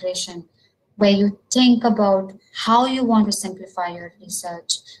your preparation, where you think about how you want to simplify your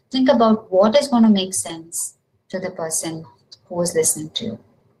research. Think about what is going to make sense to the person who is listening to you.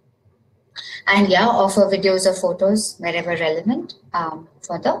 And yeah, offer videos or photos wherever relevant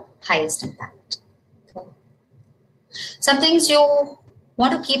for the highest impact. Okay. Some things you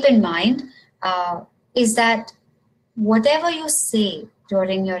want to keep in mind is that whatever you say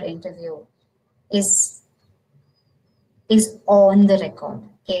during your interview is on the record.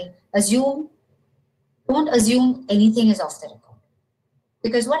 Okay, don't assume anything is off the record,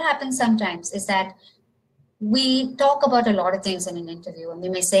 because what happens sometimes is that we talk about a lot of things in an interview, and we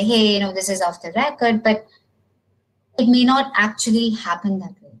may say, hey, this is off the record, but it may not actually happen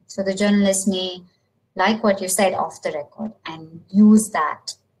that way. So the journalist may like what you said off the record and use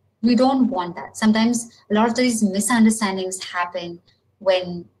that. We don't want that. Sometimes a lot of these misunderstandings happen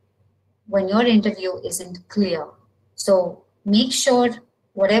when your interview isn't clear. So make sure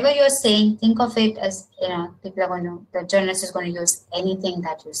whatever you're saying, think of it as, the journalist is going to use anything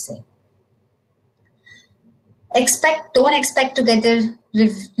that you say. Don't expect to get to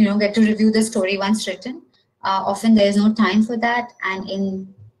review the story once written. Often there is no time for that, and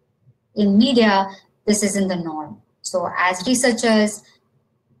in media, this isn't the norm. So as researchers,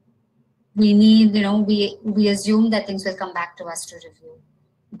 we need, we assume that things will come back to us to review,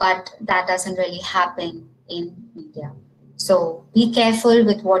 but that doesn't really happen in media. So be careful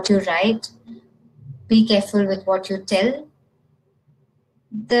with what you write. Be careful with what you tell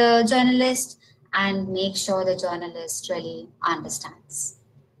the journalist, and make sure the journalist really understands.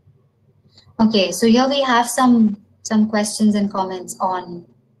 Okay, so here we have some some questions and comments on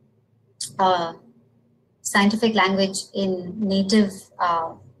scientific language in native,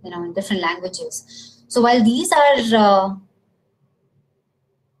 in different languages. So while these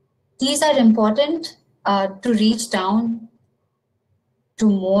are important to reach down to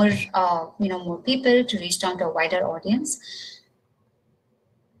more, more people, to reach down to a wider audience,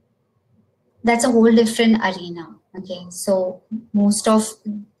 that's a whole different arena. Okay, so most of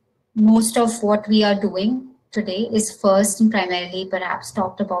what we are doing today is first and primarily perhaps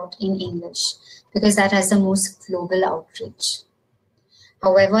talked about in English, because that has the most global outreach.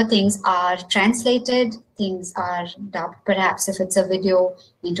 However, things are translated, things are dubbed, perhaps if it's a video,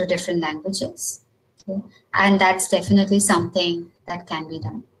 into different languages. Okay? And that's definitely something that can be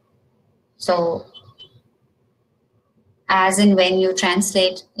done. So as and when you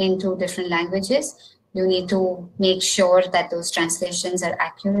translate into different languages, you need to make sure that those translations are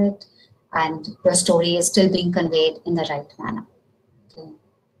accurate and your story is still being conveyed in the right manner. Okay.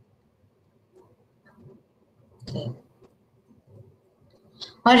 Okay.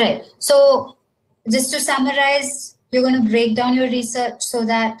 All right. So just to summarize, you're going to break down your research so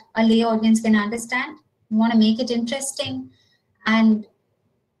that a lay audience can understand. You want to make it interesting and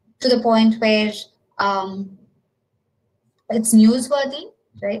to the point where it's newsworthy,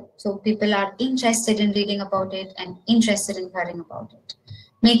 right? So people are interested in reading about it and interested in hearing about it.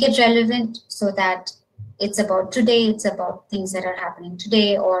 Make it relevant so that it's about today, it's about things that are happening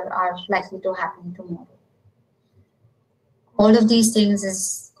today or are likely to happen tomorrow. All of these things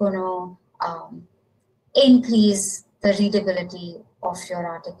is going to increase the readability of your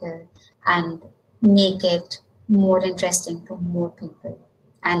article and make it more interesting to more people,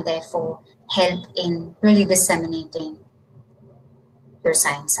 and therefore help in really disseminating your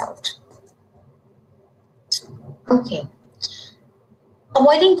science out. Okay.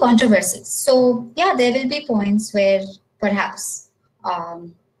 Avoiding controversies. So yeah, there will be points where perhaps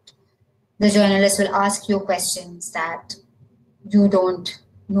the journalist will ask you questions that you don't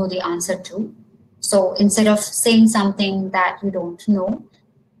know the answer to. So instead of saying something that you don't know,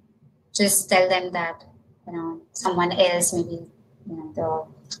 just tell them that someone else, maybe the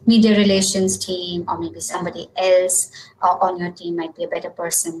media relations team or maybe somebody else on your team might be a better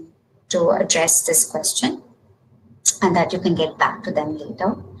person to address this question, and that you can get back to them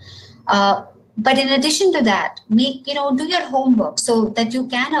later. But in addition to that, do your homework so that you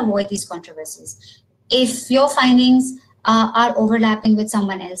can avoid these controversies. If your findings are overlapping with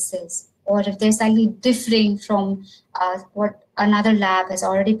someone else's, or if they're slightly differing from what another lab has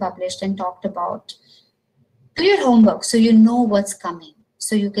already published and talked about, do your homework so you know what's coming,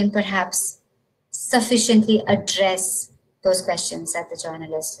 so you can perhaps sufficiently address those questions that the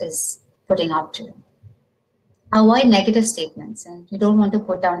journalist is putting out to you. Avoid negative statements, and you don't want to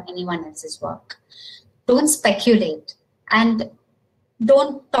put down anyone else's work. Don't speculate, and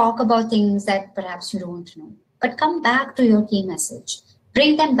don't talk about things that perhaps you don't know, but come back to your key message.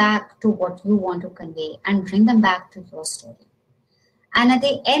 Bring them back to what you want to convey and bring them back to your story. And at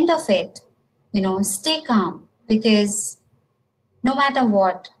the end of it, stay calm, because no matter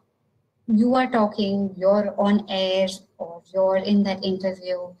what, you are talking, you're on air or you're in that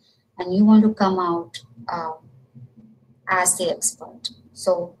interview, and you want to come out as the expert.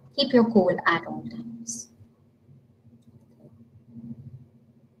 So keep your cool at all times.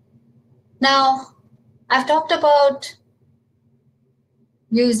 Now, I've talked about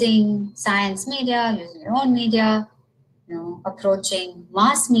using science media, using your own media, approaching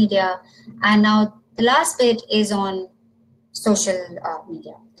mass media, and now the last bit is on social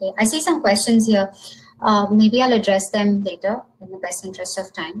media. Okay, I see some questions here. Maybe I'll address them later in the best interest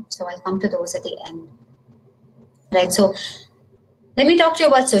of time. So I'll come to those at the end. Right. So let me talk to you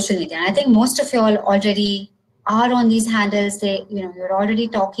about social media. I think most of you all already are on these handles. You're already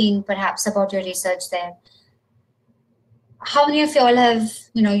talking perhaps about your research there. How many of you all have,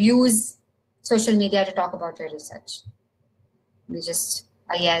 used social media to talk about your research? We just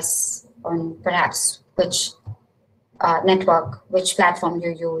a yes on perhaps which network, which platform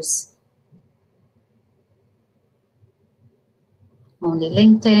you use. Only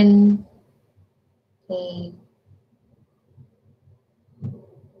LinkedIn, okay.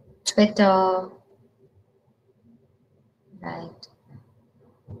 Twitter, right?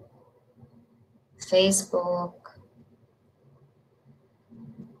 Facebook.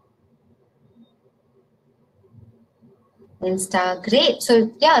 Insta, great.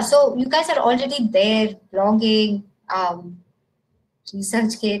 So yeah, so you guys are already there, blogging,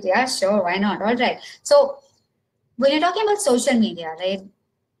 ResearchGate, yeah, sure, why not? All right. So when you're talking about social media, right,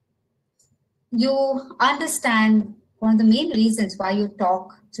 you understand one of the main reasons why you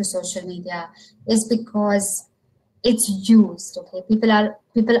talk through social media is because it's used. Okay, people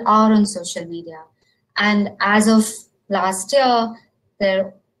are on social media, and as of last year,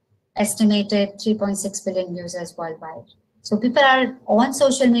 there estimated 3.6 billion users worldwide. So people are on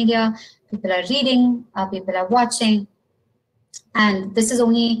social media, people are reading, people are watching, and this is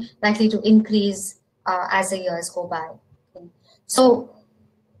only likely to increase as the years go by. Okay. So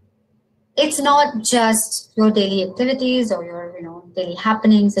it's not just your daily activities or your daily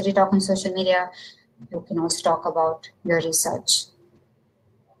happenings that you talk on social media. You can also talk about your research.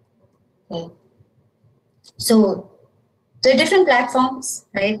 Okay. So there are different platforms,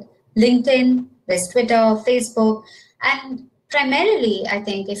 right? LinkedIn, there's Twitter, Facebook, and primarily, I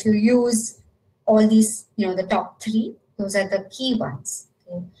think if you use all these, the top three, those are the key ones.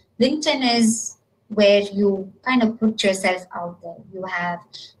 Okay? LinkedIn is where you kind of put yourself out there. You have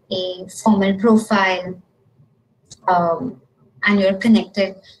a formal profile, and you're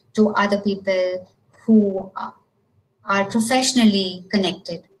connected to other people who are professionally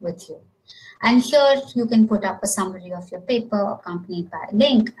connected with you. And here you can put up a summary of your paper accompanied by a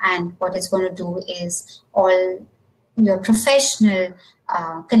link. And what it's going to do is all your professional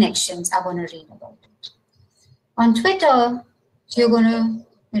connections are going to read about it. On Twitter, you're going to,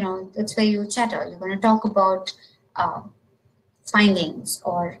 it's where you chatter. You're going to talk about findings,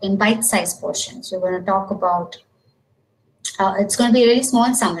 or in bite-sized portions. You're going to talk about, it's going to be a really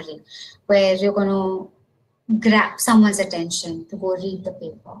small summary where you're going to grab someone's attention to go read the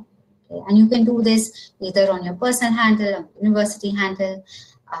paper. Okay? And you can do this either on your personal handle or university handle.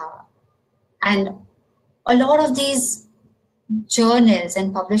 And a lot of these journals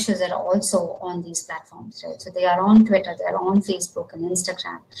and publishers are also on these platforms, right? So they are on Twitter, they're on Facebook and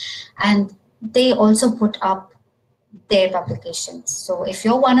Instagram, and they also put up their publications. So if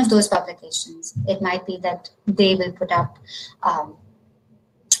you're one of those publications, it might be that they will put up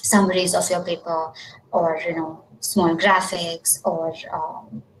summaries of your paper, or small graphics, or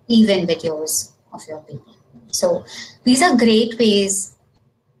even videos of your paper. So these are great ways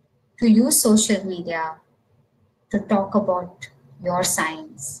to use social media to talk about your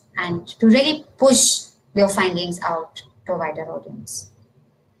science and to really push your findings out to a wider audience.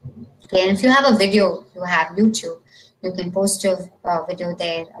 Okay, and if you have a video, you have YouTube, you can post your video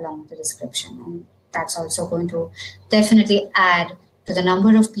there along with the description, and that's also going to definitely add to the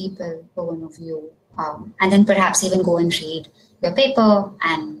number of people who are going to view, and then perhaps even go and read your paper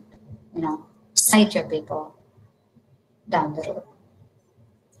and cite your paper down the road.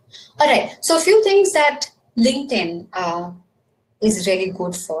 All right, so a few things that LinkedIn is really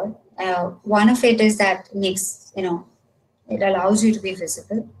good for. One of it is that makes, it allows you to be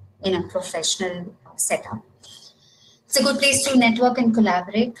visible in a professional setup. It's a good place to network and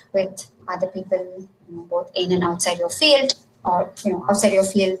collaborate with other people, both in and outside your field, or outside your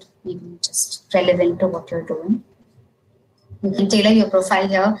field, maybe just relevant to what you're doing. You can tailor your profile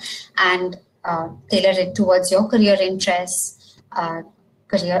here and tailor it towards your career interests, tailor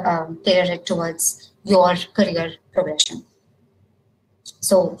it towards your career progression.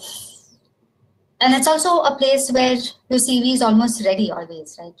 So, and it's also a place where your CV is almost ready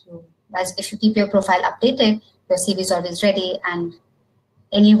always, right? As if you keep your profile updated, your CV is always ready, and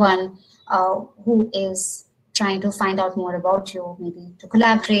anyone who is trying to find out more about you, maybe to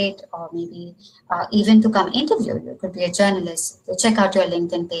collaborate, or maybe even to come interview you, could be a journalist, they check out your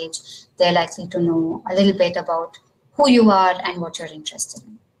LinkedIn page, they're likely to know a little bit about who you are and what you're interested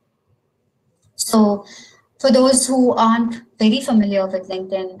in. So for those who aren't very familiar with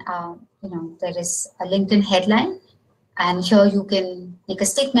LinkedIn, there is a LinkedIn headline, and here you can make a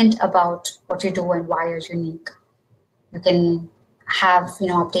statement about what you do and why you're unique. You can have,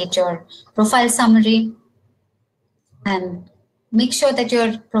 update your profile summary and make sure that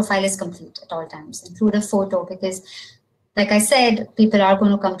your profile is complete at all times. Include a photo, because like I said, people are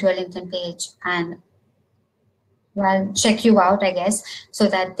going to come to your LinkedIn page and check you out, I guess, so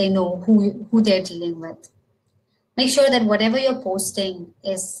that they know who they're dealing with. Make sure that whatever you're posting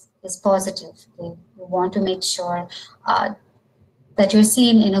is positive. Okay? You want to make sure that you're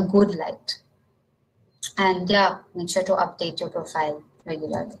seen in a good light. And make sure to update your profile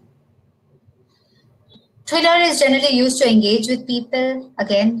regularly. Twitter is generally used to engage with people,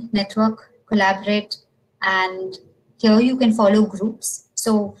 again, network, collaborate, and here you can follow groups.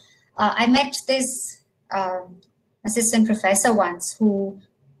 So I met this assistant professor once who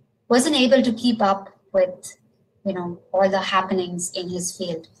wasn't able to keep up with all the happenings in his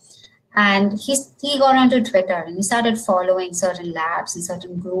field. And he got onto Twitter and he started following certain labs and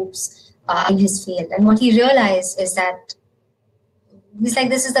certain groups in his field. And what he realized is that he's like,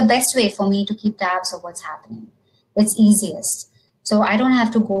 this is the best way for me to keep tabs of what's happening. It's easiest. So I don't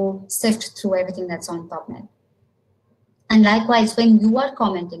have to go sift through everything that's on PubMed. And likewise, when you are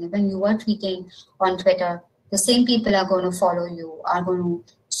commenting, when you are tweeting on Twitter, the same people are going to follow you, are going to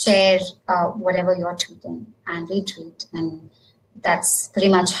share whatever you're tweeting and retweet. And that's pretty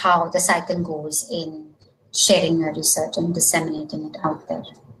much how the cycle goes in sharing your research and disseminating it out there.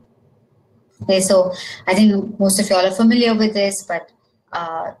 Okay, so I think most of you all are familiar with this, but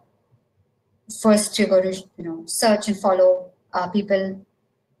first you're going to search and follow people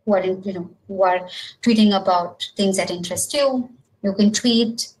who are who are tweeting about things that interest you. You can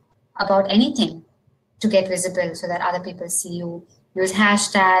tweet about anything to get visible so that other people see you. Use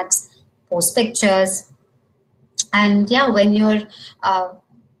hashtags, post pictures, and yeah, when you're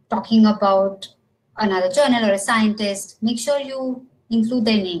talking about another journal or a scientist, make sure you include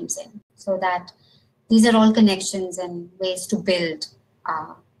their names in, so that these are all connections and ways to build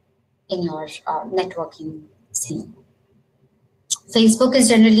in your networking scene. Facebook is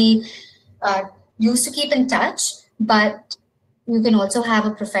generally used to keep in touch, but you can also have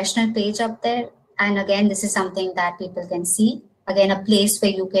a professional page up there. And again, this is something that people can see. Again, a place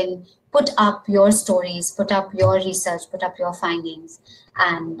where you can put up your stories, put up your research, put up your findings,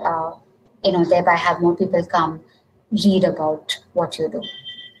 and thereby have more people come read about what you do.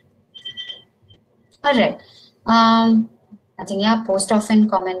 All right. I think, yeah, post often,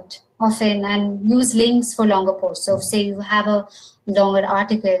 comment often, and use links for longer posts. So say you have a longer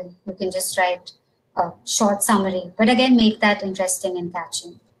article, you can just write a short summary, but again, make that interesting and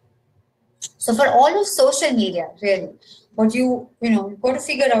catchy. So for all of social media, really, what you've got to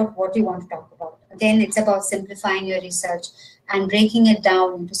figure out what you want to talk about. Again, it's about simplifying your research and breaking it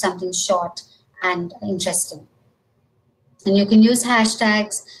down into something short and interesting. And you can use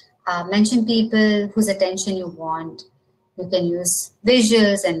hashtags, mention people whose attention you want. You can use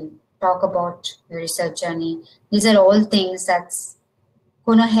visuals and talk about your research journey. These are all things that's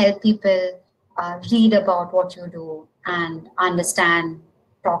going to help people read about what you do and understand,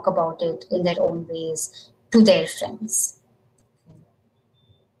 talk about it in their own ways to their friends.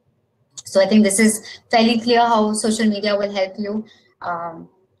 So I think this is fairly clear how social media will help you.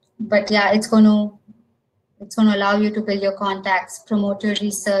 But yeah, it's going to allow you to build your contacts, promote your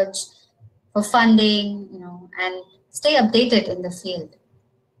research for funding, and stay updated in the field.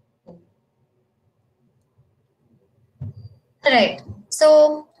 All right.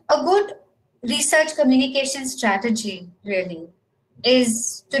 So a good research communication strategy really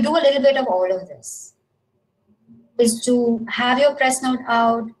is to do a little bit of all of this. Is to have your press note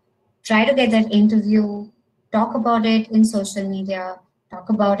out, try to get that interview, talk about it in social media, talk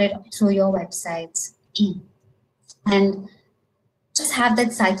about it through your websites, and just have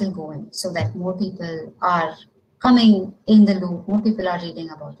that cycle going so that more people are coming in the loop, more people are reading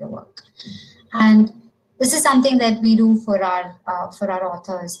about your work. And this is something that we do for our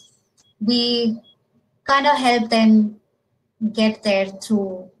authors. We kind of help them get there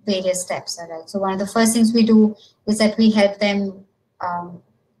through various steps. All right. So one of the first things we do is that we help them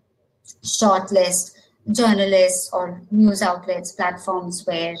shortlist journalists or news outlets, platforms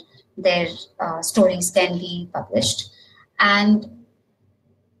where their stories can be published. And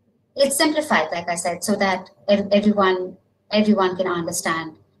it's simplified, like I said, so that everyone can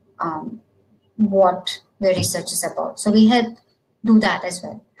understand what the research is about. So we help do that as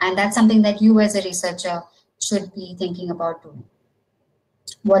well. And that's something that you as a researcher should be thinking about doing.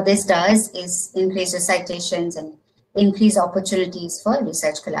 What this does is increase your citations and increase opportunities for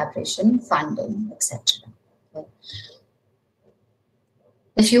research collaboration, funding, etc. Okay.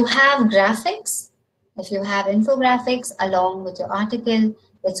 If you have graphics, if you have infographics along with your article,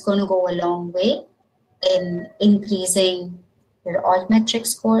 it's going to go a long way in increasing your altmetric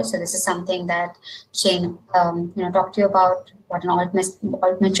score. So this is something that Shane talked to you about, what an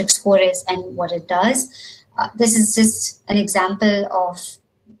altmetric score is and what it does. This is just an example of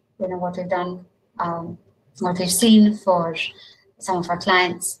what we've done, what we've seen for some of our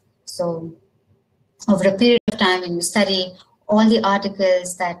clients. So over a period of time, when you study all the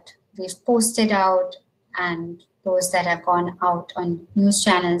articles that we've posted out and those that have gone out on news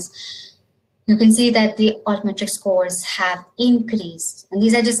channels, you can see that the altmetric scores have increased. And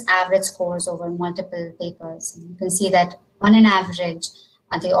these are just average scores over multiple papers. And you can see that on an average,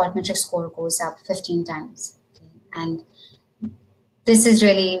 the altmetric score goes up 15 times. Okay. And this is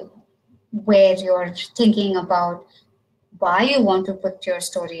really where you're thinking about why you want to put your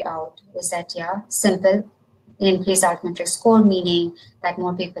story out. Is that, yeah, simple, increase altmetric score, meaning that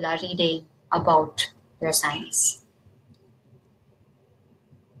more people are reading about your science.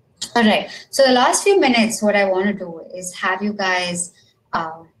 All right, so the last few minutes, what I want to do is have you guys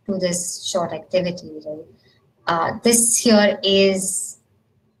do this short activity, right? This here is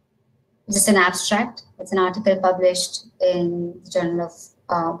just an abstract It's an article published in the Journal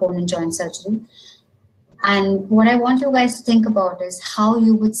of Bone and Joint Surgery. And what I want you guys to think about is how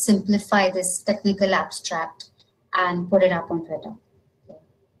you would simplify this technical abstract and put it up on Twitter. Okay.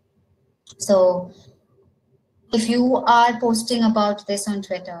 So if you are posting about this on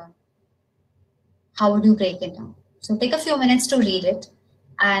Twitter, how would you break it down? So take a few minutes to read it.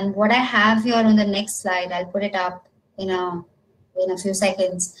 And what I have here on the next slide, I'll put it up in a few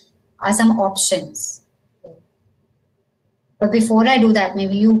seconds, are some options. Okay. But before I do that,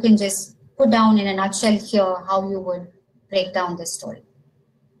 maybe you can just put down in a nutshell here how you would break down this story.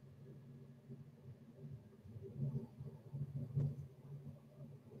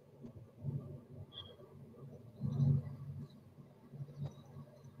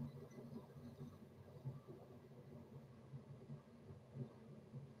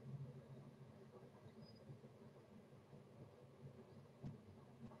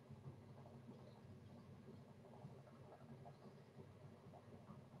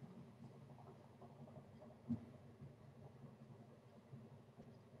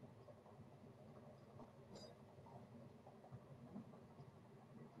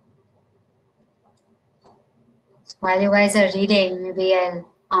 While you guys are reading, maybe I'll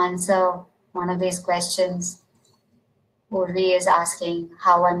answer one of these questions. Urvi is asking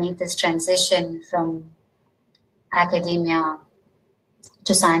how I made this transition from academia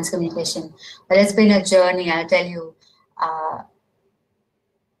to science communication. But it's been a journey, I'll tell you.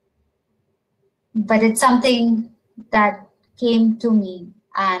 But it's something that came to me,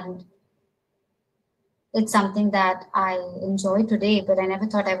 and it's something that I enjoy today, but I never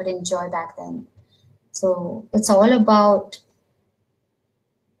thought I would enjoy back then. So it's all about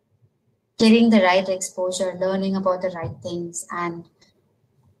getting the right exposure, learning about the right things, and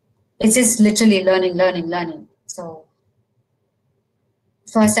it's just literally learning. So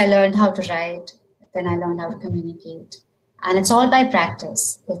first I learned how to write, then I learned how to communicate. And it's all by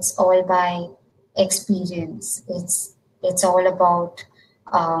practice. It's all by experience. It's all about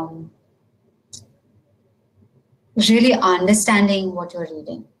really understanding what you're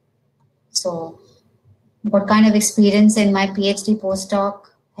reading. So what kind of experience in my PhD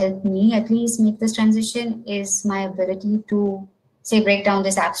postdoc helped me at least make this transition is my ability to, say, break down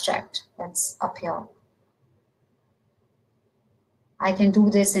this abstract that's up here. I can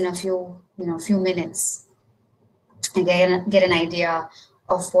do this in a few minutes and get an idea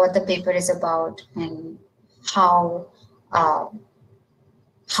of what the paper is about and how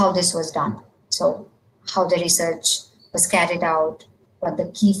this was done. So how the research was carried out, what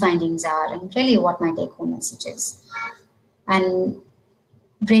the key findings are, and really what my take-home message is. And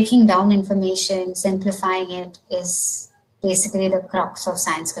breaking down information, simplifying it is basically the crux of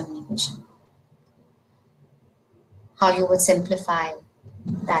science communication. How you would simplify,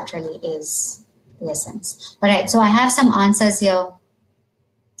 that really is the essence. All right, so I have some answers here.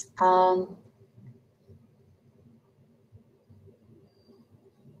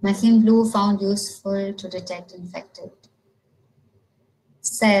 Methylene blue found useful to detect infected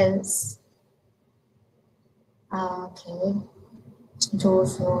cells. Okay, tool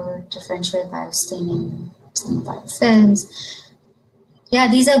for differential biostaining and biofilms. Yeah,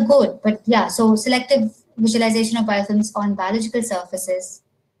 these are good, but yeah, so selective visualization of biofilms on biological surfaces,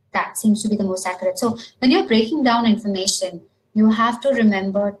 that seems to be the most accurate. So when you're breaking down information, you have to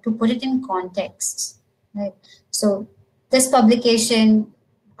remember to put it in context, right? So this publication,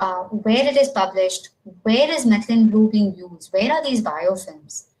 where it is published, where is methylene blue being used, where are these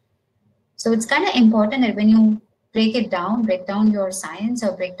biofilms? So it's kind of important that when you break down your science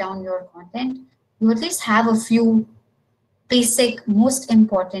or break down your content, you at least have a few basic, most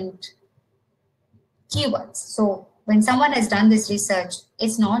important keywords. So when someone has done this research,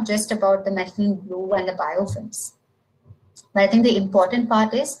 it's not just about the methylene blue and the biofilms. But I think the important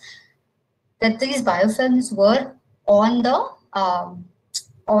part is that these biofilms were on the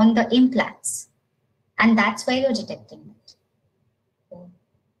implants, and that's where you're detecting it.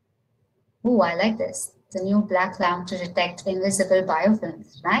 Oh, I like this. The new black lamp to detect invisible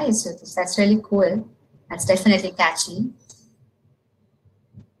biofilms. Nice, that's really cool. That's definitely catchy.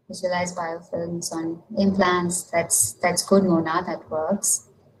 Visualize biofilms on implants. That's good, Mona. That works.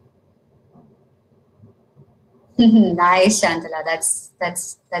 Nice, Shantala.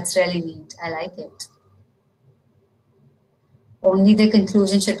 That's really neat. I like it. Only the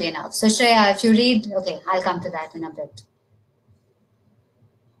conclusion should be enough. So Shreya, if you read, okay, I'll come to that in a bit.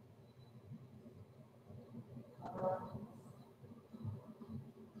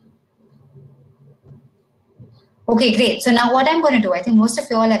 Okay, great. So now what I'm going to do, I think most of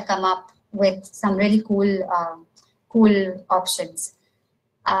you all have come up with some really cool options.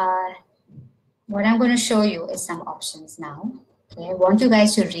 what I'm going to show you is some options now. Okay, I want you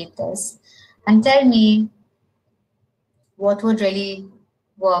guys to read this and tell me what would really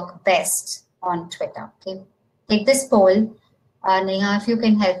work best on Twitter. Okay, take this poll. Neha, if you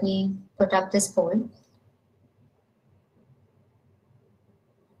can help me put up this poll.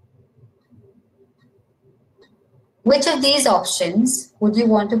 Which of these options would you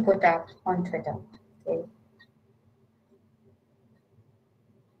want to put up on Twitter? Okay.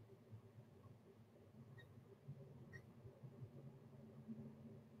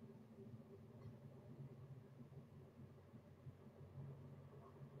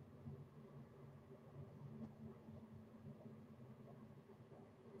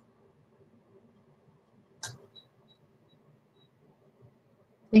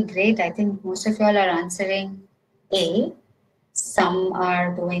 Okay, great. I think most of y'all are answering A. Some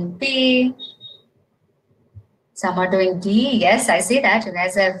are doing B. Some are doing D. Yes, I see that. You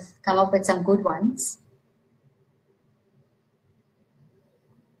guys have come up with some good ones.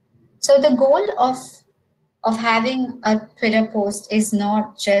 So the goal of having a Twitter post is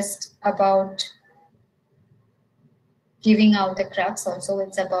not just about giving out the crux, also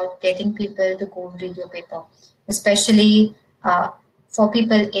it's about getting people to go read your paper, especially for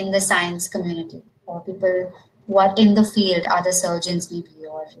people in the science community or people who are in the field, other surgeons maybe,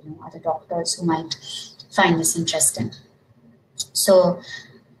 or other doctors who might find this interesting. So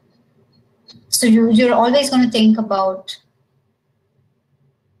you're always going to think about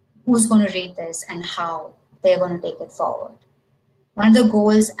who's going to read this and how they're going to take it forward. One of the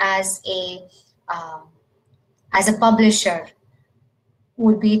goals as a publisher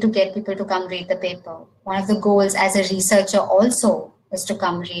would be to get people to come read the paper. One of the goals as a researcher also is to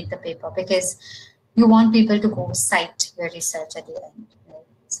come read the paper, because you want people to go cite your research at the end. Right?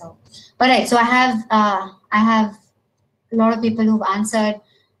 So, all right. So I have a lot of people who've answered,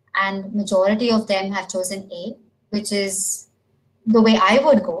 and majority of them have chosen A, which is the way I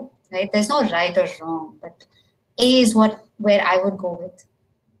would go. Right? There's no right or wrong, but A is where I would go with,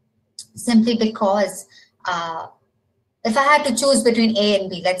 simply because if I had to choose between A and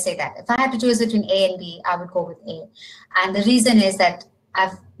B, let's say that. If I had to choose between A and B, I would go with A. And the reason is that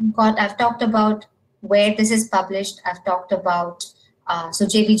I've talked about where this is published. I've talked about, so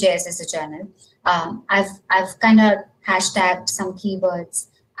JBJS is a journal. I've kind of hashtagged some keywords,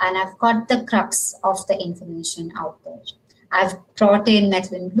 and I've got the crux of the information out there. I've brought in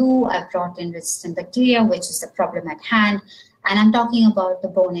methylene blue, I've brought in resistant bacteria, which is the problem at hand. And I'm talking about the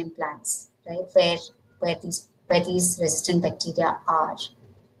bone implants, right? Where these resistant bacteria are.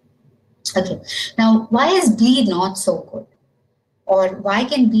 Okay, now why is B not so good? Or why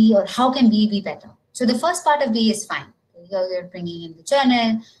can B, or how can B be better? So the first part of B is fine. Here we're bringing in the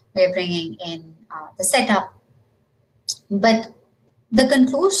journal, we're bringing in the setup, but the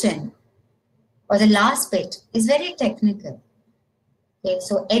conclusion or the last bit is very technical. Okay,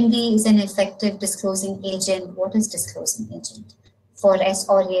 so NB is an effective disclosing agent. What is disclosing agent? For S.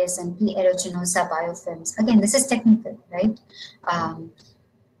 aureus and P. aeruginosa biofilms. Again, this is technical, right?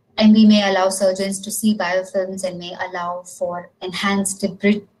 NB may allow surgeons to see biofilms and may allow for enhanced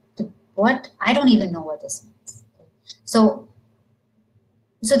what? I don't even know what this means. So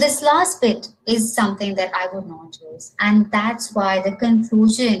this last bit is something that I would not use. And that's why the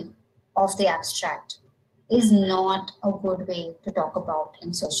conclusion of the abstract is not a good way to talk about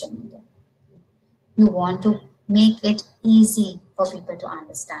in social media. You want to make it easy for people to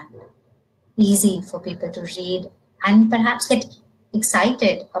understand, easy for people to read, and perhaps get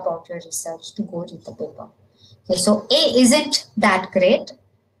excited about your research to go read the paper. Okay, so A isn't that great.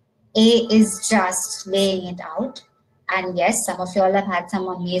 A is just laying it out. And yes, some of you all have had some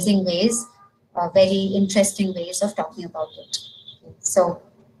amazing ways, very interesting ways of talking about it. Okay, so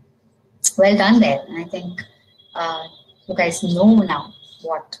well done there. And I think you guys know now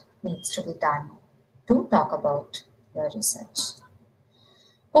what needs to be done to talk about your research.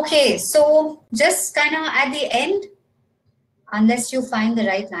 Okay, so just kind of at the end, unless you find the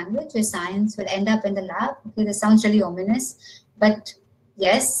right language, your science will end up in the lab. Okay, this sounds really ominous, but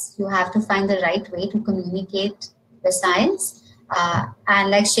yes, you have to find the right way to communicate the science.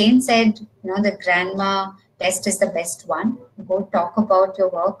 And like Shane said, the grandma test is the best one. Go talk about your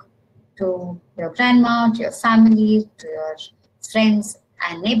work to your grandma, to your family, to your friends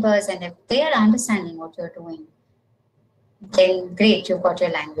and neighbors, and if they are understanding what you're doing, then great, you've got your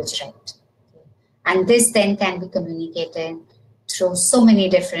language right. And this then can be communicated through so many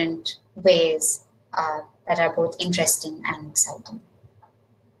different ways that are both interesting and exciting.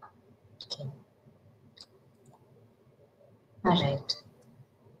 Okay. All right.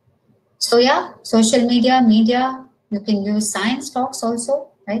 So yeah, social media, you can use science talks also,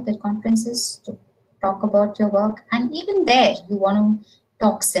 right? The conferences to talk about your work. And even there, you want to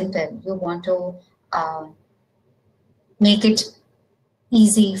talk simple. You want to make it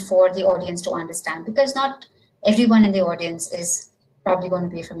easy for the audience to understand, because not everyone in the audience is probably going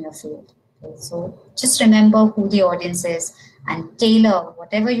to be from your field. Okay? So just remember who the audience is and tailor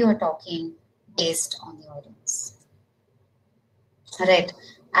whatever you're talking based on the audience. All right.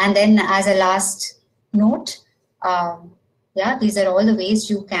 And then as a last note, yeah, these are all the ways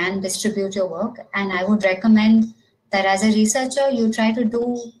you can distribute your work. And I would recommend that as a researcher, you try to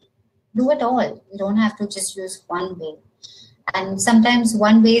do it all. You don't have to just use one way. And sometimes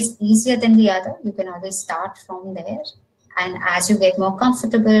one way is easier than the other. You can always start from there. And as you get more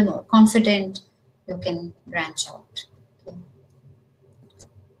comfortable, more confident, you can branch out. Okay.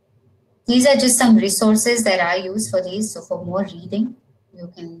 These are just some resources that I use for these. So for more reading, you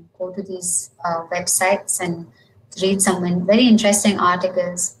can go to these websites and read some very interesting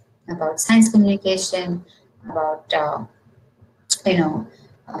articles about science communication, about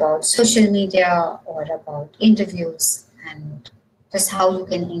about social media, or about interviews, and just how you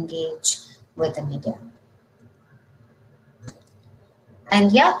can engage with the media.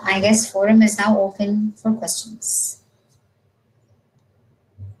 And yeah, I guess forum is now open for questions.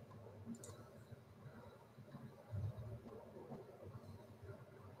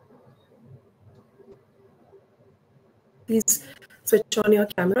 Please switch on your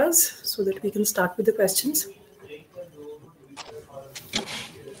cameras so that we can start with the questions.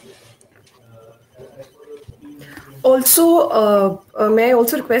 Also, may I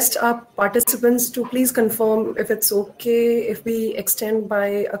also request our participants to please confirm if it's okay if we extend by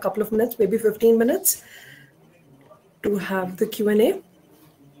a couple of minutes, maybe 15 minutes, to have the Q&A.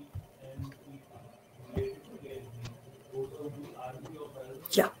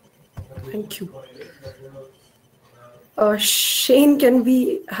 Yeah, thank you. Shane, can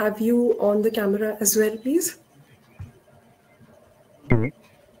we have you on the camera as well, please?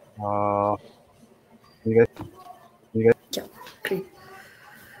 Yeah, great.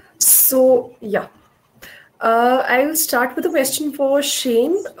 So, yeah, I will start with a question for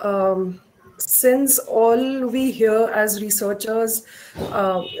Shane. Since all we hear as researchers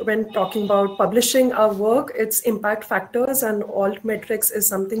when talking about publishing our work, it's impact factors, and alt metrics is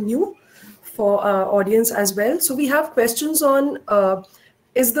something new for our audience as well. So we have questions on,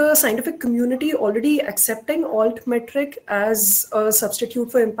 is the scientific community already accepting alt metric as a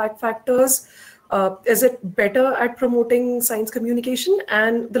substitute for impact factors? Is it better at promoting science communication?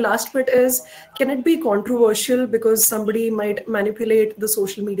 And the last bit is, can it be controversial because somebody might manipulate the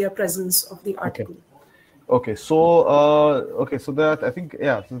social media presence of the article? Okay, so that, I think,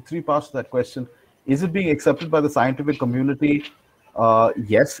 yeah, so 3 parts to that question. Is it being accepted by the scientific community?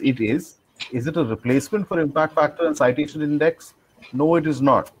 Yes, it is. Is it a replacement for impact factor and citation index? No, it is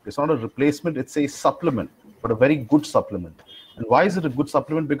not. It's not a replacement, it's a supplement, but a very good supplement. And why is it a good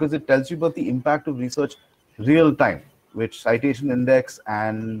supplement? Because it tells you about the impact of research real time, which citation index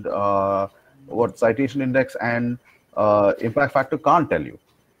and impact factor can't tell you.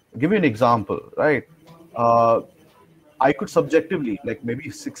 I'll give you an example, right? I could subjectively, like maybe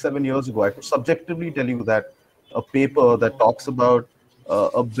 6-7 years ago, I could subjectively tell you that a paper that talks about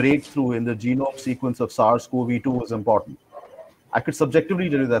a breakthrough in the genome sequence of SARS-CoV-2 is important. I could subjectively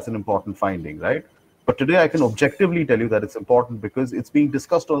tell you that's an important finding, right? But today I can objectively tell you that it's important because it's being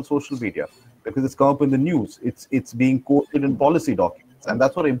discussed on social media, because it's come up in the news, it's being quoted in policy documents, and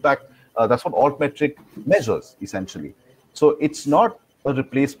that's what that's what altmetric measures essentially. So it's not a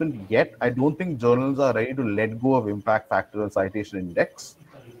replacement yet. I don't think journals are ready to let go of impact factor and citation index.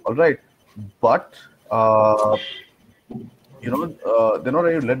 All right, but they're not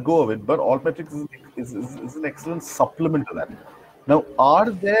ready to let go of it. But altmetrics is an excellent supplement to that. Now,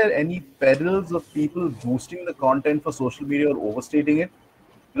 are there any perils of people boosting the content for social media or overstating it?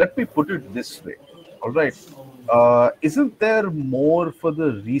 Let me put it this way. All right. Isn't there more for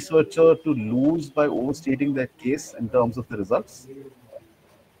the researcher to lose by overstating their case in terms of the results?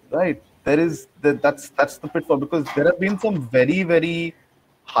 Right. That's the pitfall, because there have been some very, very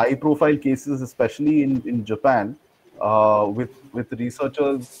high profile cases, especially in Japan, with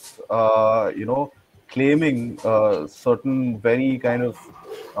researchers, claiming certain very kind of,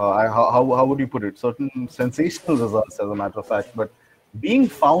 how would you put it, certain sensational results, as a matter of fact, but being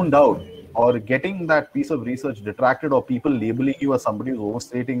found out or getting that piece of research detracted, or people labeling you as somebody who's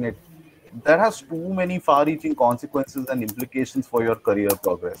overstating it, that has too many far-reaching consequences and implications for your career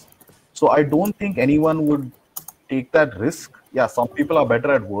progress. So I don't think anyone would take that risk. Yeah, some people are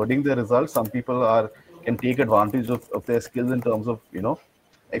better at wording their results. Some people can take advantage of their skills in terms of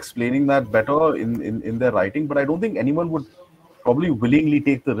explaining that better in their writing. But I don't think anyone would probably willingly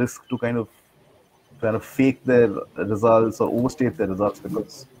take the risk to kind of fake their results or overstate their results,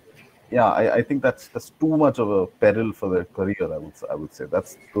 because yeah, I think that's too much of a peril for their career. I would say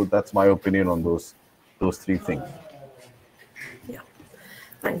that's my opinion on those three things. Yeah,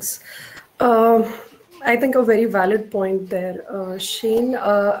 thanks. Um, I think a very valid point there, Shane.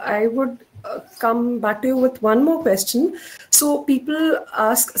 I would come back to you with one more question. So people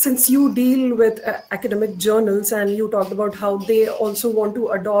ask, since you deal with academic journals and you talked about how they also want to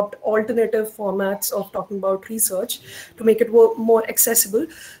adopt alternative formats of talking about research to make it more accessible.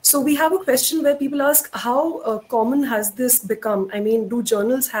 So we have a question where people ask, how common has this become? I mean, do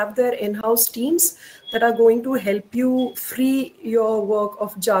journals have their in-house teams that are going to help you free your work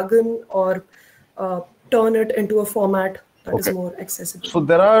of jargon or turn it into a format that is more accessible? So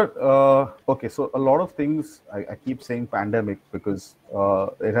there are, so a lot of things, I keep saying pandemic because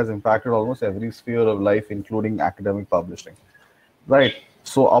it has impacted almost every sphere of life, including academic publishing, right?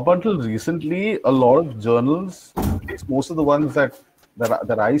 So up until recently, a lot of journals, at least most of the ones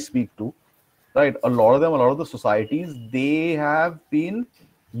that I speak to, right, a lot of the societies, they have been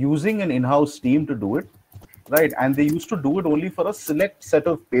using an in-house team to do it, right? And they used to do it only for a select set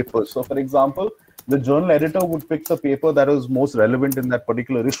of papers. So for example, the journal editor would pick the paper that was most relevant in that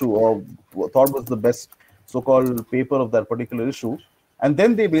particular issue or thought was the best so-called paper of that particular issue. And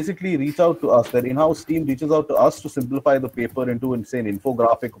then they basically reach out to us. Their in-house team reaches out to us to simplify the paper into, say, an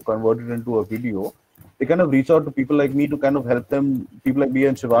infographic or convert it into a video. They kind of reach out to people like me to kind of help them, people like me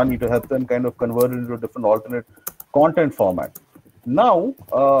and Shivani, to help them kind of convert it into a different alternate content format. Now,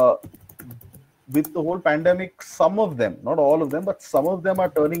 with the whole pandemic, some of them, not all of them, but some of them are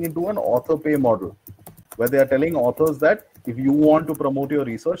turning into an author pay model, where they are telling authors that if you want to promote your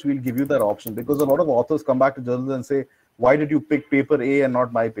research, we'll give you that option. Because a lot of authors come back to journals and say, why did you pick paper A and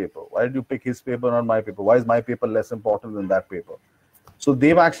not my paper? Why did you pick his paper, not my paper? Why is my paper less important than that paper? So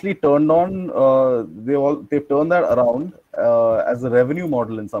they've actually turned on, they've turned that around as a revenue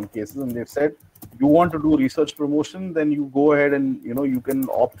model in some cases, and they've said, you want to do research promotion, then you go ahead and you can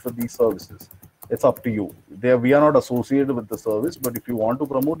opt for these services. It's up to you. We are not associated with the service, but if you want to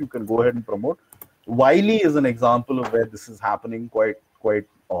promote, you can go ahead and promote. Wiley is an example of where this is happening quite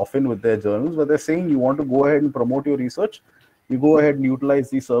often with their journals, where they're saying you want to go ahead and promote your research, you go ahead and utilize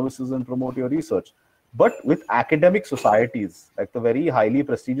these services and promote your research. But with academic societies, like the very highly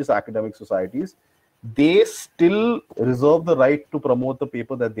prestigious academic societies, they still reserve the right to promote the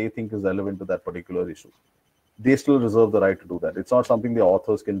paper that they think is relevant to that particular issue. They still reserve the right to do that. It's not something the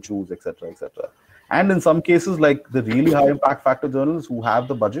authors can choose, etc., etc. And in some cases, like the really high impact factor journals who have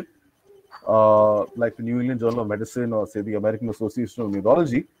the budget, like the New England Journal of Medicine or say the American Association of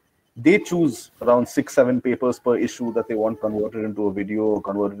Neurology, they choose around 6-7 papers per issue that they want converted into a video or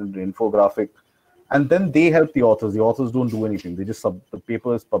converted into an infographic. And then they help the authors. The authors don't do anything. They just the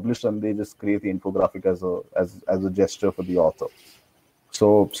paper is published and they just create the infographic as a gesture for the author.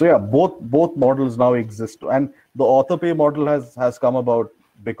 So yeah, both models now exist, and the author pay model has come about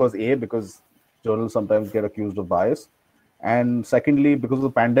because journals sometimes get accused of bias, and secondly because of the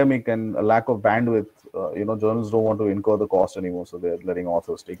pandemic and a lack of bandwidth, journals don't want to incur the cost anymore, so they're letting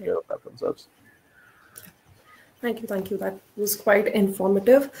authors take care of that themselves. Thank you. That was quite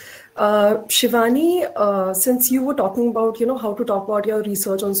informative. Shivani, since you were talking about, how to talk about your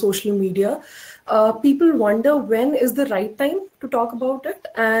research on social media, people wonder when is the right time to talk about it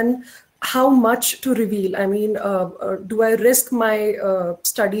and how much to reveal. I mean, do I risk my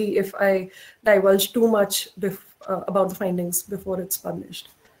study if I divulge too much about the findings before it's published?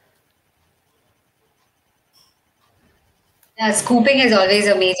 Yeah, scooping is always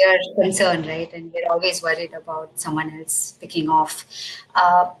a major concern, right? And we're always worried about someone else picking off.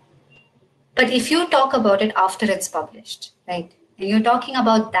 But if you talk about it after it's published, right? And you're talking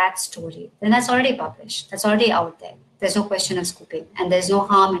about that story, then that's already published. That's already out there. There's no question of scooping, and there's no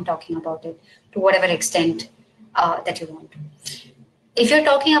harm in talking about it to whatever extent that you want to. If you're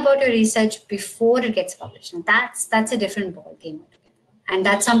talking about your research before it gets published, and that's a different ballgame altogether. And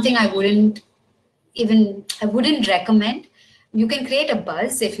that's something I wouldn't recommend. You can create a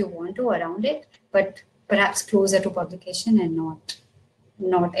buzz if you want to around it, but perhaps closer to publication and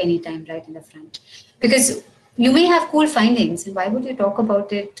not any time right in the front. Because you may have cool findings, and why would you talk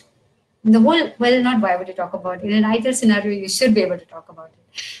about it? Not why would you talk about it? In an ideal scenario, you should be able to talk about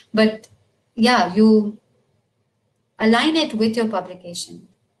it. But yeah, you align it with your publication,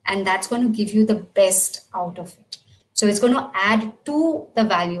 and that's going to give you the best out of it. So it's going to add to the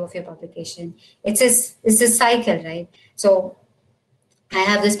value of your publication. It's a cycle, right? So I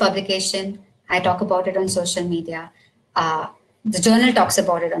have this publication, I talk about it on social media. the journal talks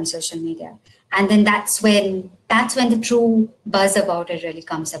about it on social media. And then that's when the true buzz about it really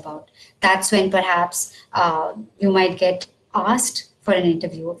comes about. That's when perhaps you might get asked for an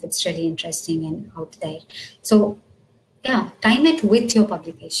interview if it's really interesting and out there. So yeah, time it with your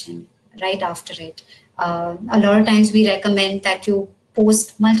publication right after it. A lot of times we recommend that you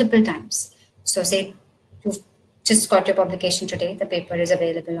post multiple times. So say you've just got your publication today, the paper is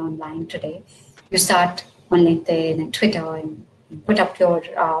available online today. You start on LinkedIn and Twitter and put up your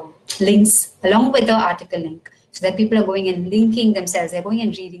links along with the article link so that people are going and linking themselves, they're going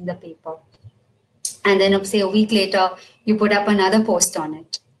and reading the paper. And then say a week later, you put up another post on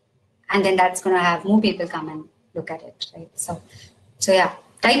it. And then that's going to have more people come and look at it, right? So yeah,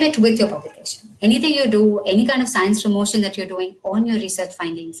 time it with your publication. Anything you do, any kind of science promotion that you're doing on your research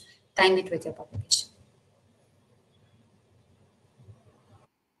findings, time it with your publication.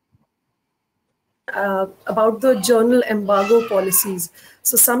 About the journal embargo policies.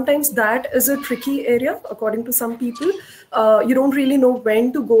 So sometimes that is a tricky area, according to some people. You don't really know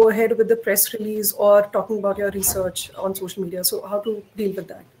when to go ahead with the press release or talking about your research on social media. So how to deal with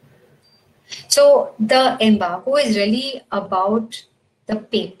that? So the embargo is really about the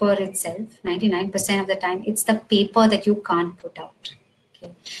paper itself. 99% of the time, it's the paper that you can't put out.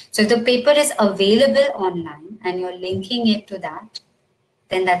 Okay. So if the paper is available online and you're linking it to that,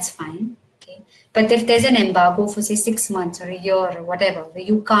 then that's fine. Okay. But if there's an embargo for say 6 months or a year or whatever, where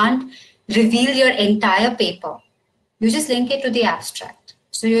you can't reveal your entire paper, you just link it to the abstract.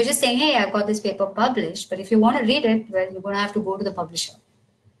 So you're just saying, hey, I've got this paper published, but if you want to read it, well, you're going to have to go to the publisher.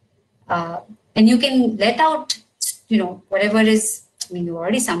 And you can let out, whatever is, you're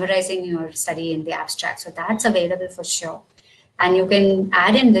already summarizing your study in the abstract. So that's available for sure. And you can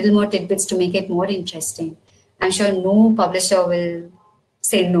add in little more tidbits to make it more interesting. I'm sure no publisher will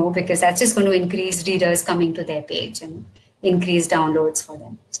say no, because that's just going to increase readers coming to their page and increase downloads for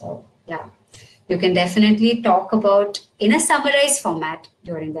them. So yeah, you can definitely talk about in a summarized format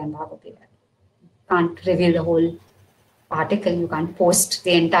during the embargo period. Can't reveal the whole article, you can't post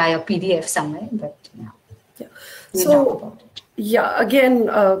the entire PDF somewhere, but yeah. So yeah, again,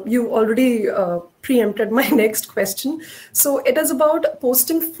 you already preempted my next question. So it is about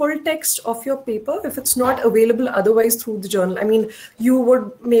posting full text of your paper if it's not available otherwise through the journal. I mean, you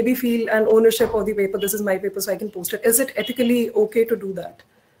would maybe feel an ownership of the paper. This is my paper, so I can post it. Is it ethically okay to do that?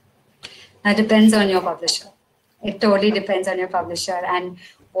 That depends on your publisher. It totally depends on your publisher and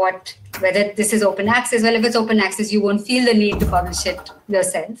whether this is open access. Well, if it's open access, you won't feel the need to publish it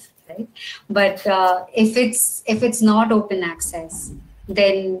yourself, right? But if it's not open access,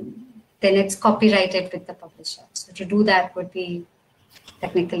 then it's copyrighted with the publisher. So to do that would be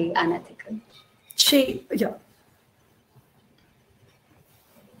technically unethical. Yeah.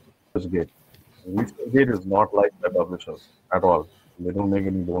 ResearchGate is not like the publishers at all. They don't make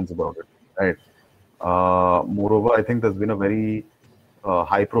any bones about it, right? Moreover, I think there's been a very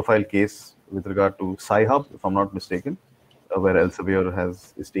high-profile case with regard to Sci-Hub, if I'm not mistaken, where Elsevier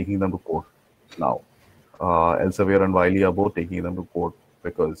is taking them to court now. Elsevier and Wiley are both taking them to court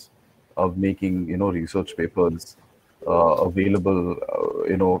because of making research papers available,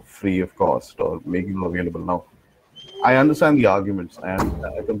 free of cost, or making them available now. I understand the arguments, and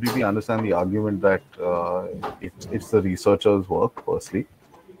I completely understand the argument that it's the researcher's work, firstly,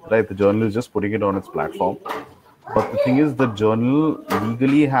 right? The journal is just putting it on its platform. But the thing is, the journal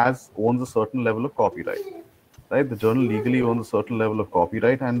legally owns a certain level of copyright, right? The journal legally owns a certain level of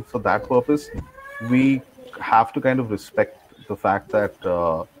copyright, and for that purpose, we have to kind of respect the fact that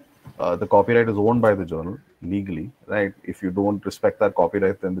the copyright is owned by the journal legally, right? If you don't respect that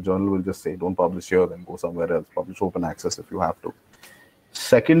copyright, then the journal will just say, don't publish here, then go somewhere else, publish open access if you have to.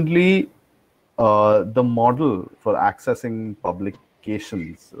 Secondly, the model for accessing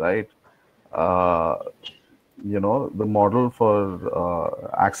publications, right? The model for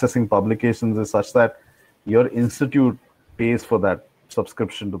accessing publications is such that your institute pays for that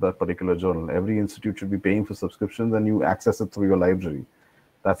subscription to that particular journal. Every institute should be paying for subscriptions, and you access it through your library.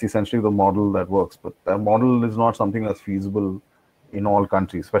 That's essentially the model that works. But that model is not something that's feasible in all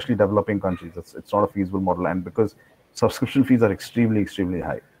countries, especially developing countries. It's not a feasible model, and because subscription fees are extremely, extremely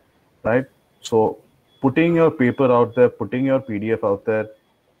high, right? So putting your paper out there, putting your PDF out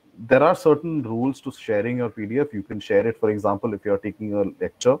there are certain rules to sharing your PDF. You can share it, for example, if you're taking a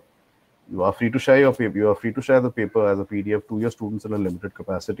lecture, you are free to share your paper. You are free to share the paper as a PDF to your students in a limited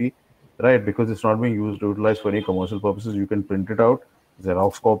capacity, right? Because it's not being utilized for any commercial purposes. You can print it out,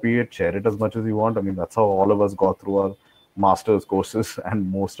 Xerox copy it, share it as much as you want. I mean, that's how all of us got through our master's courses,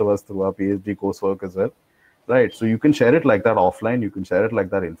 and most of us through our PhD coursework as well, right? So you can share it like that offline. You can share it like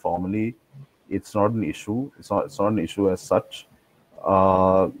that informally. It's not an issue. It's not an issue as such.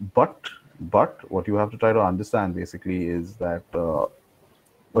 But what you have to try to understand basically is that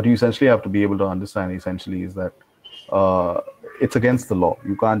what you essentially have to be able to understand essentially is that it's against the law.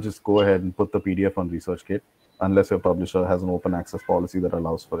 You can't just go ahead and put the PDF on ResearchGate unless your publisher has an open access policy that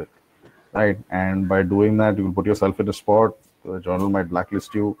allows for it, right? And by doing that, you will put yourself in a spot. The journal might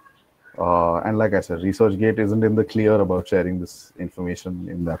blacklist you. And like I said, ResearchGate isn't in the clear about sharing this information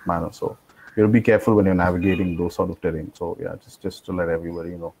in that manner. So you have to be careful when you're navigating those sort of terrain. So yeah, just to let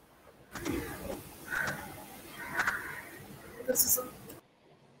everybody know. This is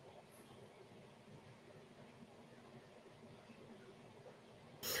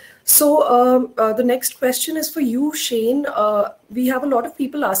So the next question is for you, Shane. We have a lot of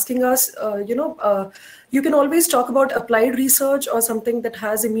people asking us, you can always talk about applied research or something that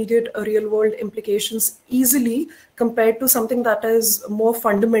has immediate real world implications easily compared to something that is more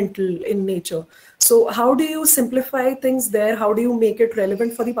fundamental in nature. So how do you simplify things there? How do you make it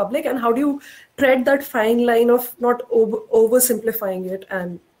relevant for the public? And how do you tread that fine line of not oversimplifying it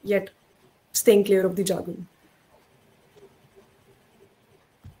and yet staying clear of the jargon?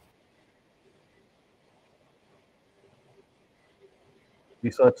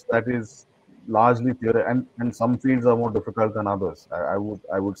 Research that is largely theory, and some fields are more difficult than others.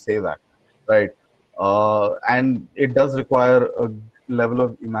 I would say that, right? And it does require a level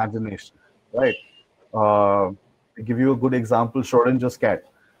of imagination, right? To give you a good example, Schrodinger's cat.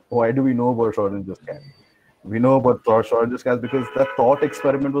 Why do we know about Schrodinger's cat? We know about Schrodinger's cat because that thought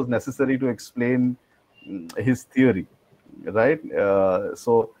experiment was necessary to explain his theory, right?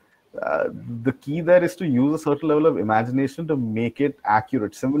 So the key there is to use a certain level of imagination to make it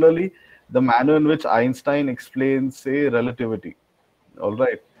accurate. Similarly, the manner in which Einstein explains, say, relativity. All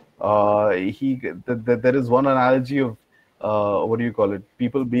right, there is one analogy of what do you call it?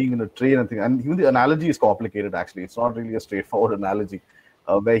 People being in a train and things, and even the analogy is complicated. Actually, it's not really a straightforward analogy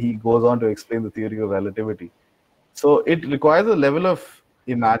where he goes on to explain the theory of relativity. So it requires a level of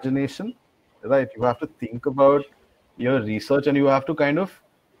imagination, right? You have to think about your research, and you have to kind of,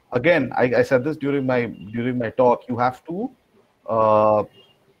 again, I said this during my talk. You have to uh,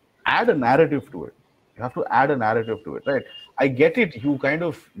 add a narrative to it. You have to add a narrative to it, right? I get it. You kind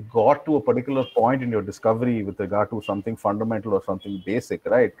of got to a particular point in your discovery with regard to something fundamental or something basic,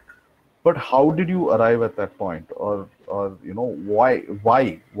 right? But how did you arrive at that point, or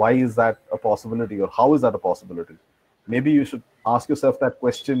why is that a possibility, or how is that a possibility? Maybe you should ask yourself that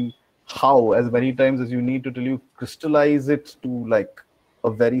question, how, as many times as you need to, till you crystallize it to like a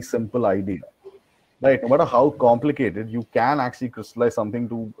very simple idea, right? No matter how complicated, you can actually crystallize something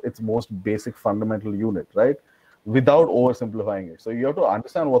to its most basic fundamental unit, right? Without oversimplifying it. So you have to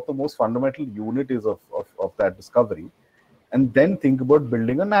understand what the most fundamental unit is of that discovery, and then think about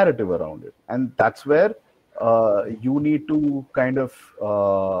building a narrative around it. And that's where you need to kind of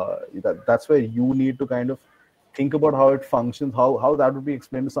that's where you need to kind of think about how it functions, how that would be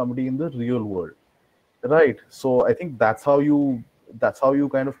explained to somebody in the real world, right? So I think that's how you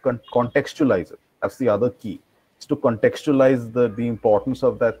kind of contextualize it. That's the other key, is to contextualize the importance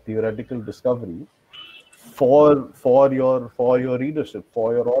of that theoretical discovery for your readership,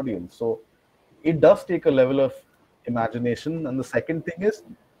 for your audience. So it does take a level of imagination. And the second thing is,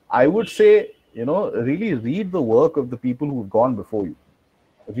 I would say, really read the work of the people who've gone before you.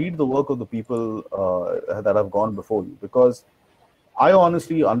 Read the work of the people that have gone before you, because I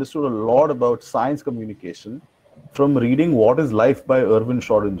honestly understood a lot about science communication from reading What is Life by Erwin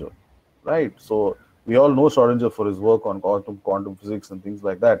Schrödinger, right? So we all know Schrödinger for his work on quantum physics and things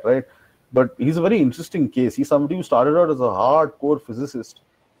like that, right? But he's a very interesting case. He's somebody who started out as a hardcore physicist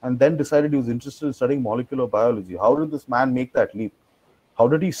and then decided he was interested in studying molecular biology. How did this man make that leap? How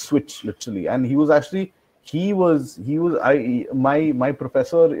did he switch, literally? And he was actually my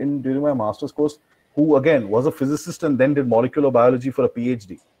professor in during my master's course, who again was a physicist and then did molecular biology for a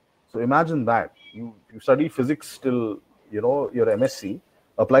PhD. So imagine that you study physics till your MSc,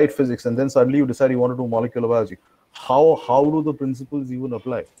 applied physics, and then suddenly you decide you want to do molecular biology. How do the principles even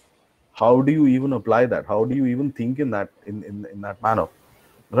apply? How do you even apply that? How do you even think in that manner,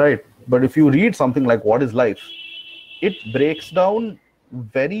 right? But if you read something like What is Life, it breaks down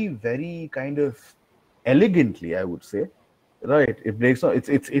very, very kind of elegantly, I would say, right? It breaks down.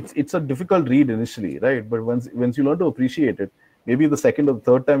 It's a difficult read initially, right? But once you learn to appreciate it, maybe the second or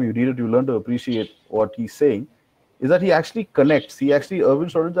third time you read it, you learn to appreciate what he's saying. Is that he actually connects? Erwin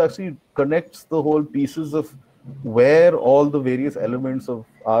Schrödinger actually connects the whole pieces of where all the various elements of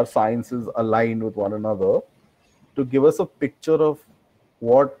our sciences align with one another to give us a picture of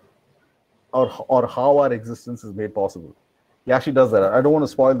what or how our existence is made possible. He actually does that. I don't want to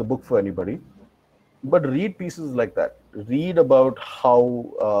spoil the book for anybody, but read pieces like that. Read about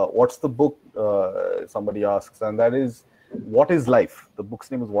how, what's the book, somebody asks, and that is What is Life? The book's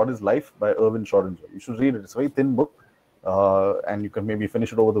name is What is Life by Irvin Schrodinger. You should read it. It's a very thin book, and you can maybe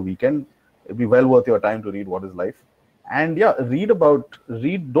finish it over the weekend. It'd be well worth your time to read What is Life. And yeah,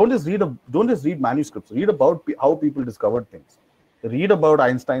 don't just read manuscripts. Read about how people discovered things. Read about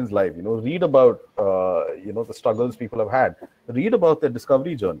Einstein's life. Read about the struggles people have had. Read about their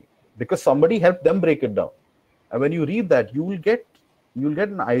discovery journey, because somebody helped them break it down. And when you read that, you'll get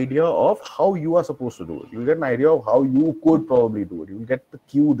an idea of how you are supposed to do it. You'll get an idea of how you could probably do it. You'll get the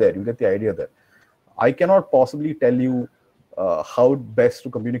cue there. You'll get the idea there. I cannot possibly tell you how best to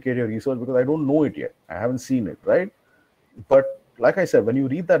communicate your research, because I don't know it yet. I haven't seen it, right? But like I said, when you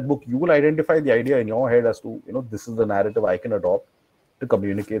read that book, you will identify the idea in your head as to, this is the narrative I can adopt to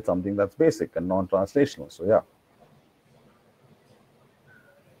communicate something that's basic and non-translational. So yeah.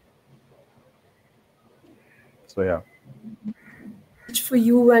 So yeah. For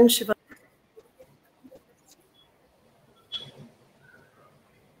you and Shiva.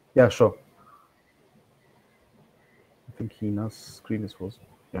 Yeah, sure. I think Hina's screen is frozen.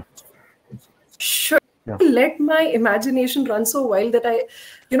 Yeah. Sure. Yeah. Let my imagination run so wild that I,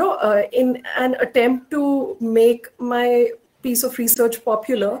 in an attempt to make my piece of research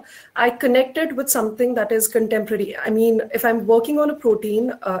popular, I connected with something that is contemporary. I mean, if I'm working on a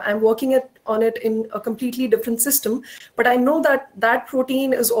protein, I'm working on it in a completely different system, but I know that that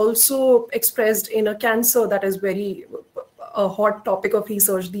protein is also expressed in a cancer that is very a hot topic of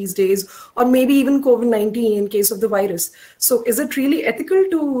research these days, or maybe even COVID-19 in case of the virus. So is it really ethical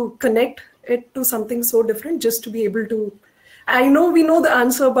to connect it to something so different just to be able to? I know we know the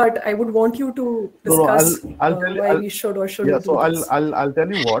answer, but I would want you to discuss why we should or shouldn't. Yeah, so do this. I'll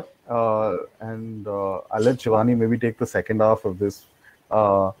tell you what, and I'll let Shivani maybe take the second half of this.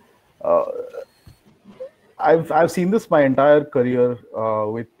 I've seen this my entire career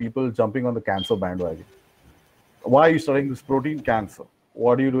with people jumping on the cancer bandwagon. Why are you studying this protein? Cancer.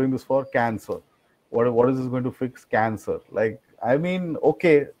 What are you doing this for? Cancer. What is this going to fix? Cancer. Like, I mean,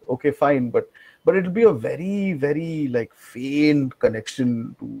 okay, fine, but it'll be a very, very like faint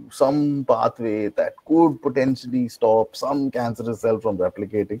connection to some pathway that could potentially stop some cancerous cell from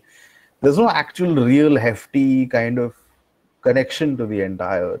replicating. There's no actual real hefty kind of connection to the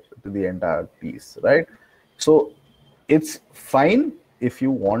entire piece, right? So it's fine if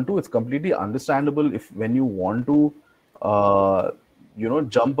you want to. It's completely understandable if when you want to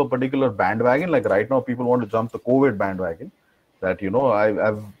jump a particular bandwagon, like right now people want to jump the COVID bandwagon, that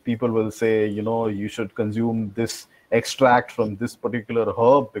I've people will say you should consume this extract from this particular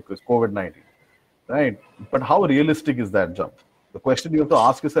herb because COVID-19, right? But how realistic is that jump? The question you have to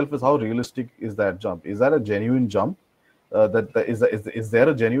ask yourself is, how realistic is that jump? Is that a genuine jump? Is there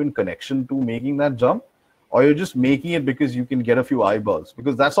a genuine connection to making that jump? Or you're just making it because you can get a few eyeballs?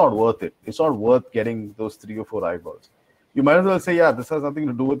 Because that's not worth it. It's not worth getting those 3 or 4 eyeballs. You might as well say, yeah, this has nothing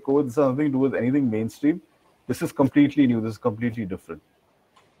to do with COVID. This has nothing to do with anything mainstream. This is completely new. This is completely different,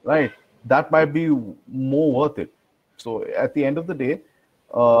 right? That might be more worth it. So at the end of the day,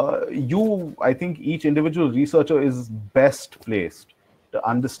 I think each individual researcher is best placed to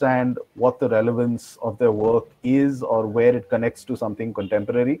understand what the relevance of their work is or where it connects to something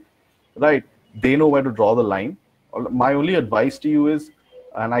contemporary, right? They know where to draw the line. My only advice to you is,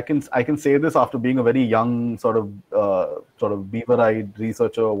 and I can say this after being a very young sort of beaver-eyed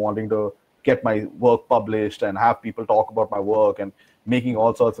researcher wanting to get my work published and have people talk about my work and making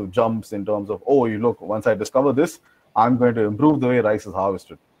all sorts of jumps in terms of, oh, you look, once I discover this, I'm going to improve the way rice is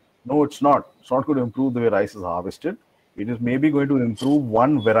harvested. No, it's not. It's not going to improve the way rice is harvested. It is maybe going to improve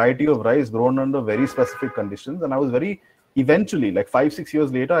one variety of rice grown under very specific conditions. And I was eventually, like 5-6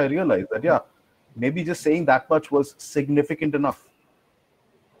 years later, I realized that, yeah, maybe just saying that much was significant enough.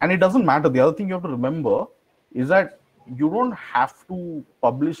 And it doesn't matter. The other thing you have to remember is that you don't have to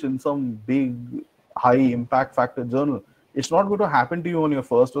publish in some big, high impact factor journal. It's not going to happen to you on your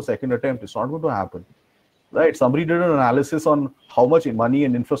first or second attempt. It's not going to happen, right? Somebody did an analysis on how much money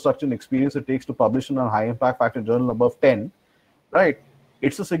and infrastructure and experience it takes to publish in a high impact factor journal above 10, right?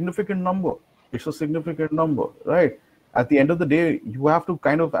 It's a significant number. It's a significant number, right? At the end of the day, you have to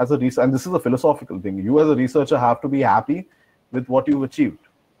kind of, as a researcher, and this is a philosophical thing, you as a researcher have to be happy with what you've achieved.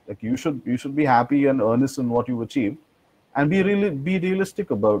 Like you should be happy and earnest in what you've achieved, and be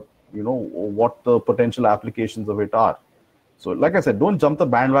realistic about what the potential applications of it are. So like I said, don't jump the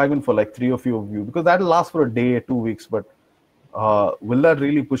bandwagon for like 3 or 4 of you, because that'll last for a day, 2 weeks. But will that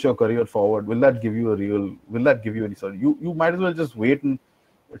really push your career forward? Will that give you any sort? You might as well just wait and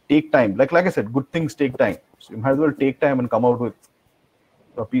take time. Like I said, good things take time. So you might as well take time and come out with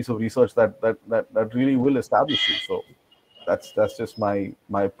a piece of research that really will establish you. So that's just my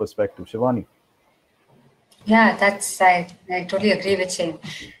perspective. Shivani. Yeah, I totally agree with Shane.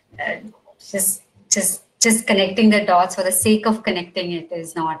 Uh, just connecting the dots for the sake of connecting it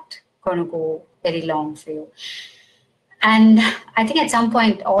is not going to go very long for you. And I think at some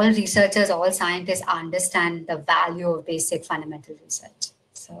point, all researchers, all scientists understand the value of basic fundamental research.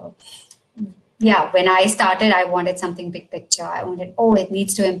 So yeah, when I started, I wanted something big picture. I wanted, oh, it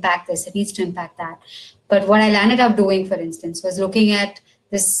needs to impact this, it needs to impact that. But what I ended up doing, for instance, was looking at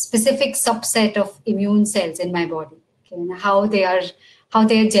this specific subset of immune cells in my body, okay, and how they are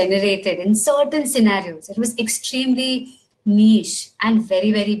generated in certain scenarios. It was extremely niche and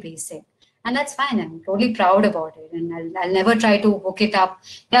very, very basic. And that's fine. I'm totally proud about it. And I'll never try to hook it up.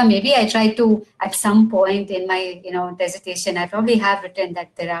 Yeah, maybe I try to, at some point in my, dissertation, I probably have written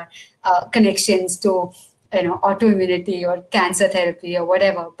that there are connections to, autoimmunity or cancer therapy or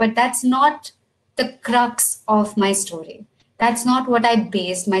whatever. But that's not the crux of my story. That's not what I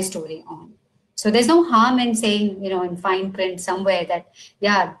based my story on. So there's no harm in saying, in fine print somewhere that,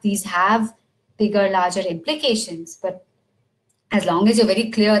 yeah, these have bigger, larger implications, but as long as you're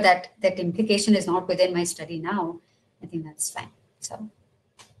very clear that that implication is not within my study now, I think that's fine. So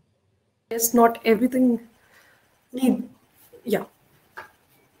yes, not everything need, yeah.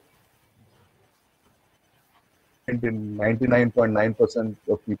 In 99.9%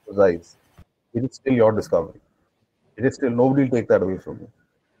 of people's eyes, it is still your discovery. It is still, nobody will take that away from you.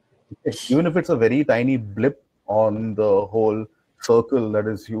 Even if it's a very tiny blip on the whole circle that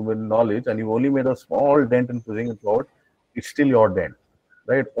is human knowledge, and you've only made a small dent in pushing it forward, it's still your dent,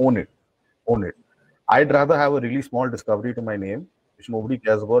 right? Own it, own it. I'd rather have a really small discovery to my name, which nobody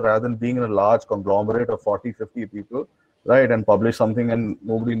cares about, rather than being in a large conglomerate of 40, 50 people, right, and publish something and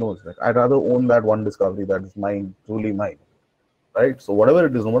nobody knows. Like, I'd rather own that one discovery that is mine, truly mine, right? So whatever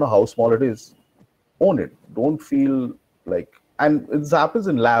it is, no matter how small it is, own it. Don't feel like, and it happens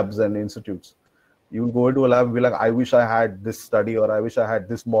in labs and institutes. You'll go into a lab and be like, I wish I had this study, or I wish I had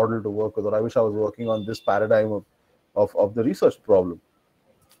this model to work with, or I wish I was working on this paradigm of the research problem.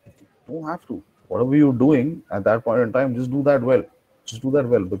 You don't have to. Whatever you're doing at that point in time, just do that well. Just do that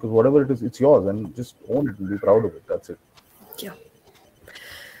well, because whatever it is, it's yours, and just own it and be proud of it. That's it. Yeah.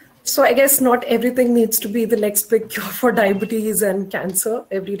 So I guess not everything needs to be the next big cure for diabetes and cancer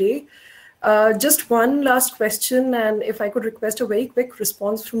every day. Just one last question, and if I could request a very quick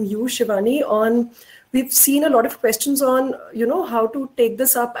response from you, Shivani, on, we've seen a lot of questions on, how to take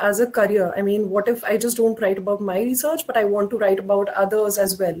this up as a career. I mean, what if I just don't write about my research, but I want to write about others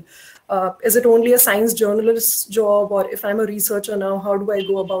as well? Is it only a science journalist's job, or if I'm a researcher now, how do I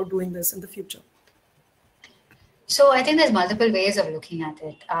go about doing this in the future? So I think there's multiple ways of looking at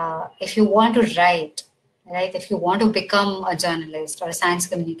it. If you want to write, right, if you want to become a journalist or a science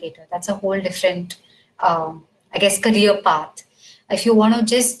communicator, that's a whole different, career path. If you want to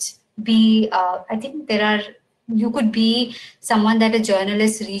just be, I think you could be someone that a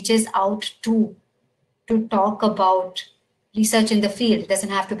journalist reaches out to talk about research in the field. It doesn't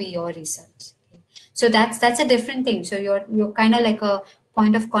have to be your research. So that's a different thing. So you're kind of like a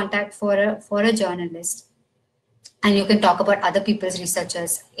point of contact for a journalist. And you can talk about other people's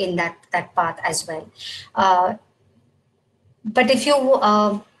researchers in that path as well. But if you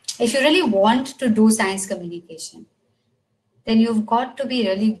really want to do science communication, then you've got to be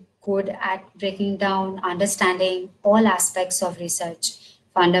really good at breaking down, understanding all aspects of research,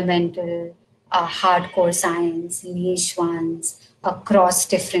 fundamental, hardcore science, niche ones, across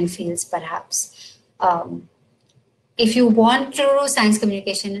different fields perhaps. If you want to do science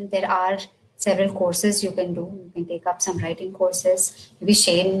communication, there are several courses you can do. You can take up some writing courses. Maybe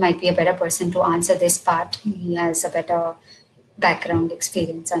Shane might be a better person to answer this part. He has a better background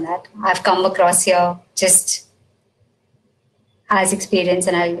experience on that. I've come across here just as experience,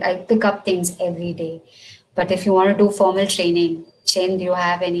 and I pick up things every day. But if you want to do formal training, Shane, do you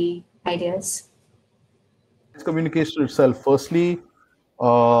have any ideas? Communication itself. Firstly,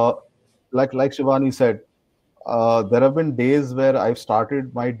 like Shivani said, there have been days where I've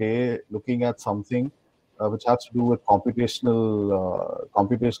started my day looking at something which has to do with computational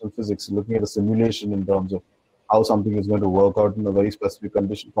physics, looking at a simulation in terms of how something is going to work out in a very specific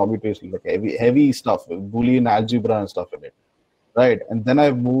condition, computational, like heavy stuff, Boolean algebra and stuff in it, right? And then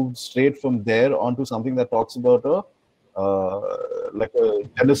I've moved straight from there onto something that talks about a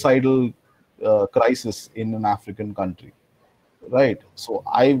genocidal crisis in an African country. Right. So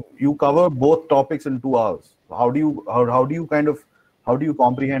you cover both topics in 2 hours. How do you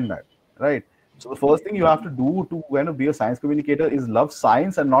comprehend that? Right. So the first thing you have to do to be a science communicator is love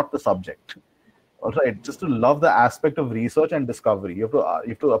science and not the subject. all right, just to love the aspect of research and discovery. You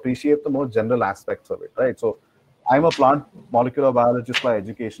have to appreciate the more general aspects of it, right? So I'm a plant molecular biologist by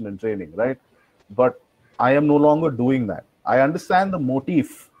education and training, right? But I am no longer doing that. I understand the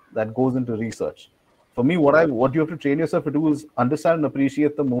motif that goes into research. For me, what you have to train yourself to do is understand and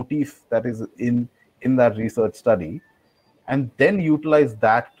appreciate the motif that is in that research study, and then utilize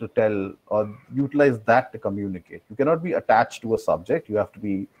that to tell, or utilize that to communicate. You cannot be attached to a subject. You have to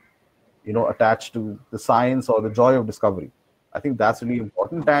be, attached to the science or the joy of discovery. I think that's really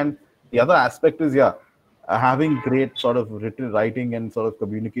important. And the other aspect is, having great sort of writing and sort of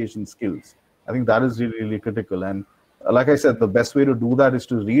communication skills. I think that is really, really critical. And like I said, the best way to do that is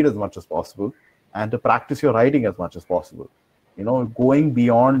to read as much as possible and to practice your writing as much as possible. Going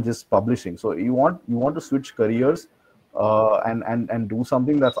beyond just publishing. So you want to switch careers, and do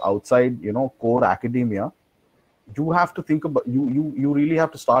something that's outside, core academia. You have to think about, you really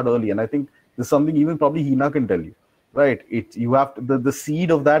have to start early. And I think there's something even probably Hina can tell you, right? You have to, the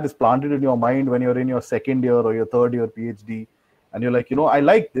seed of that is planted in your mind when you're in your second year or your third year PhD, and you're like, I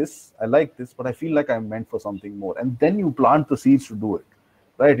like this, but I feel like I'm meant for something more. And then you plant the seeds to do it,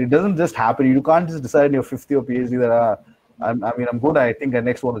 right? It doesn't just happen. You can't just decide in your fifth year PhD that I'm good. I think I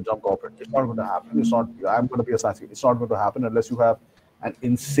next want to jump corporate. It's not going to happen. It's not. I'm going to be a science. It's not going to happen unless you have an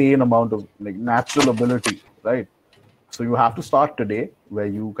insane amount of like natural ability, right? So you have to start today, where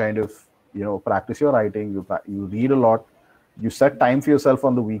you kind of practice your writing. You read a lot. You set time for yourself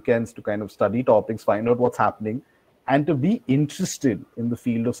on the weekends to kind of study topics, find out what's happening, and to be interested in the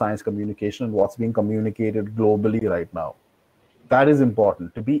field of science communication and what's being communicated globally right now. That is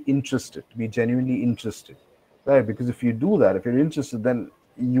important, to be interested, to be genuinely interested, right? Because if you do that, if you're interested, then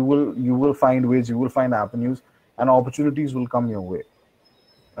you will find ways, you will find avenues, and opportunities will come your way,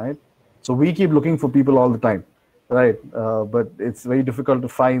 right? So we keep looking for people all the time, right? But it's very difficult to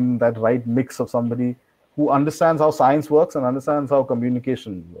find that right mix of somebody who understands how science works and understands how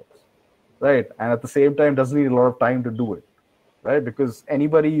communication works, right? And at the same time doesn't need a lot of time to do it, right? Because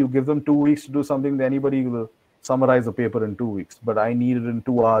anybody, you give them 2 weeks to do something, then anybody will summarize a paper in 2 weeks, but I need it in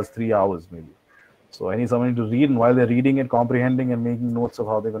 2 hours, 3 hours maybe. So I need somebody to read, and while they're reading it, comprehending and making notes of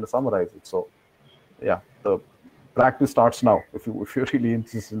how they're going to summarize it. So yeah, the practice starts now if you're really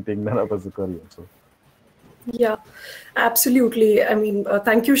interested in taking that up as a career. So yeah, absolutely. I mean,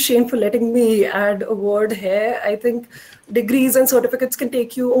 thank you, Shane, for letting me add a word here. I think degrees and certificates can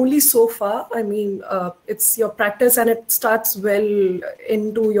take you only so far. I mean, it's your practice, and it starts well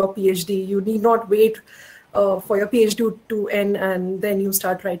into your PhD. You need not wait for your PhD to end and then you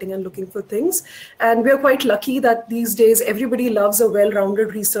start writing and looking for things. And we're quite lucky that these days everybody loves a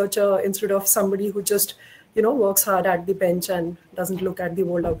well-rounded researcher instead of somebody who just works hard at the bench and doesn't look at the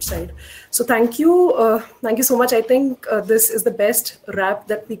world outside. So thank you so much. I think this is the best wrap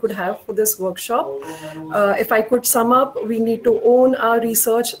that we could have for this workshop. If I could sum up, we need to own our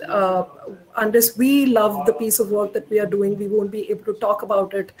research. Unless we love the piece of work that we are doing, we won't be able to talk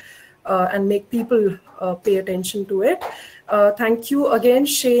about it and make people pay attention to it. Thank you again,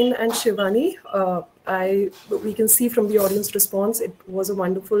 Shane and Shivani. We can see from the audience response, it was a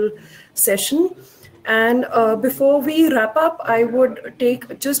wonderful session. And before we wrap up, I would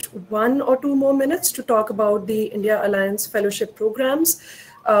take just 1 or 2 more minutes to talk about the India Alliance fellowship programs.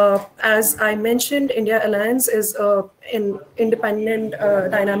 As I mentioned, India Alliance is an independent,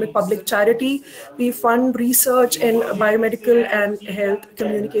 dynamic public charity. We fund research in biomedical and health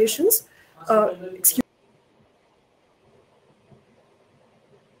communications. Excuse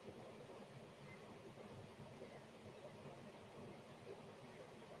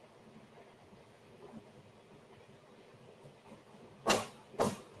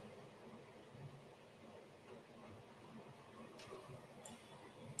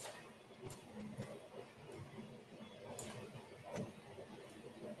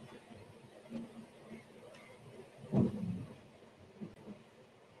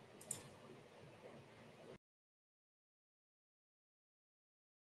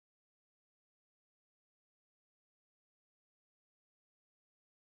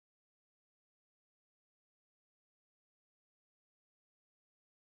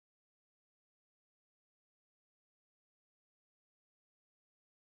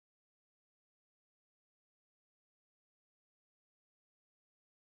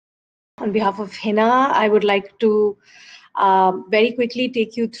On behalf of HINA, I would like to very quickly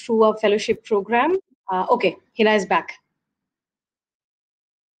take you through a fellowship program. Okay, HINA is back.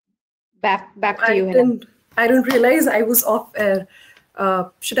 Back to you, HINA. I didn't realize I was off air.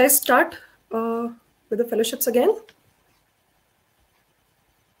 Should I start with the fellowships again?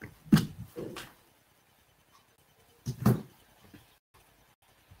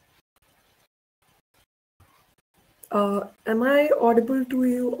 Am I audible to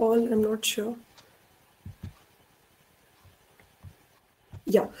you all? I'm not sure.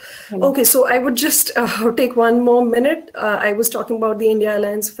 Yeah. Okay, so I would just take one more minute. I was talking about the India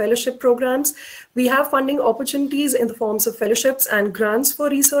Alliance fellowship programs. We have funding opportunities in the forms of fellowships and grants for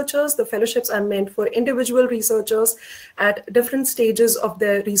researchers. The fellowships are meant for individual researchers at different stages of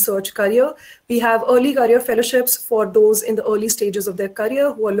their research career. We have early career fellowships for those in the early stages of their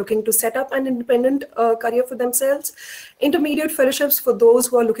career who are looking to set up an independent career for themselves. Intermediate fellowships for those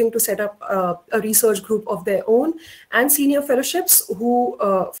who are looking to set up a research group of their own. And senior fellowships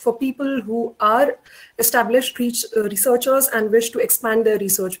for people who are established researchers and wish to expand their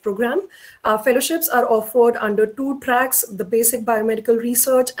research program. Fellowships are offered under 2 tracks, the basic biomedical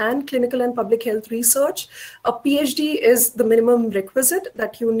research and clinical and public health research. A PhD is the minimum requisite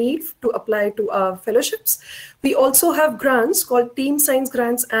that you need to apply to our fellowships. We also have grants called Team Science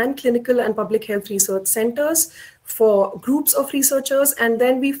Grants and Clinical and Public Health Research Centers for groups of researchers. And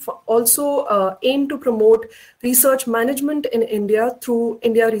then we also aim to promote research management in India through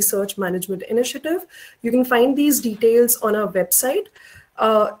India Research Management Initiative. You can find these details on our website.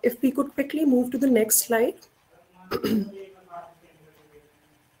 If we could quickly move to the next slide.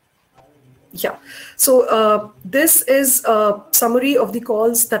 Yeah, so this is a summary of the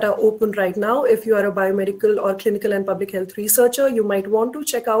calls that are open right now. If you are a biomedical or clinical and public health researcher, you might want to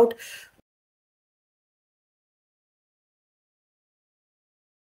check out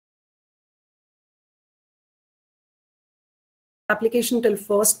application till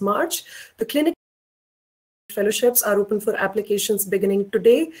 1st March. The clinical fellowships are open for applications beginning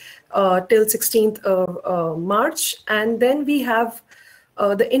today till 16th of March. And then we have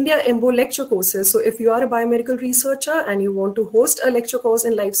the India EMBO lecture courses. So if you are a biomedical researcher and you want to host a lecture course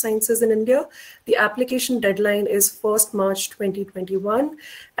in life sciences in India, the application deadline is 1st March 2021.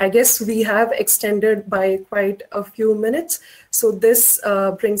 I guess we have extended by quite a few minutes. So this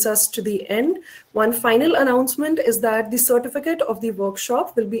brings us to the end. One final announcement is that the certificate of the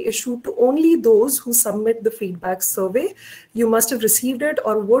workshop will be issued to only those who submit the feedback survey. You must have received it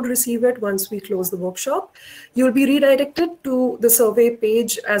or would receive it once we close the workshop. You'll be redirected to the survey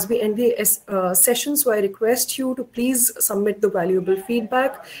page as we end the session. So I request you to please submit the valuable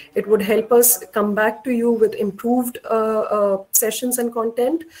feedback. It would help us come back to you with improved sessions and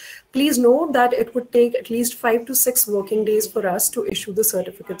content. Please note that it would take at least 5 to 6 working days for us to issue the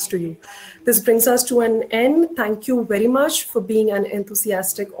certificates to you. This brings us to an end. Thank you very much for being an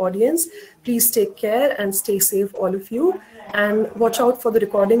enthusiastic audience. Please take care and stay safe, all of you. And watch out for the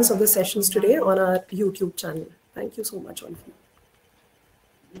recordings of the sessions today on our YouTube channel. Thank you so much, all of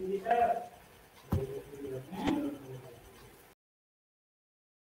you.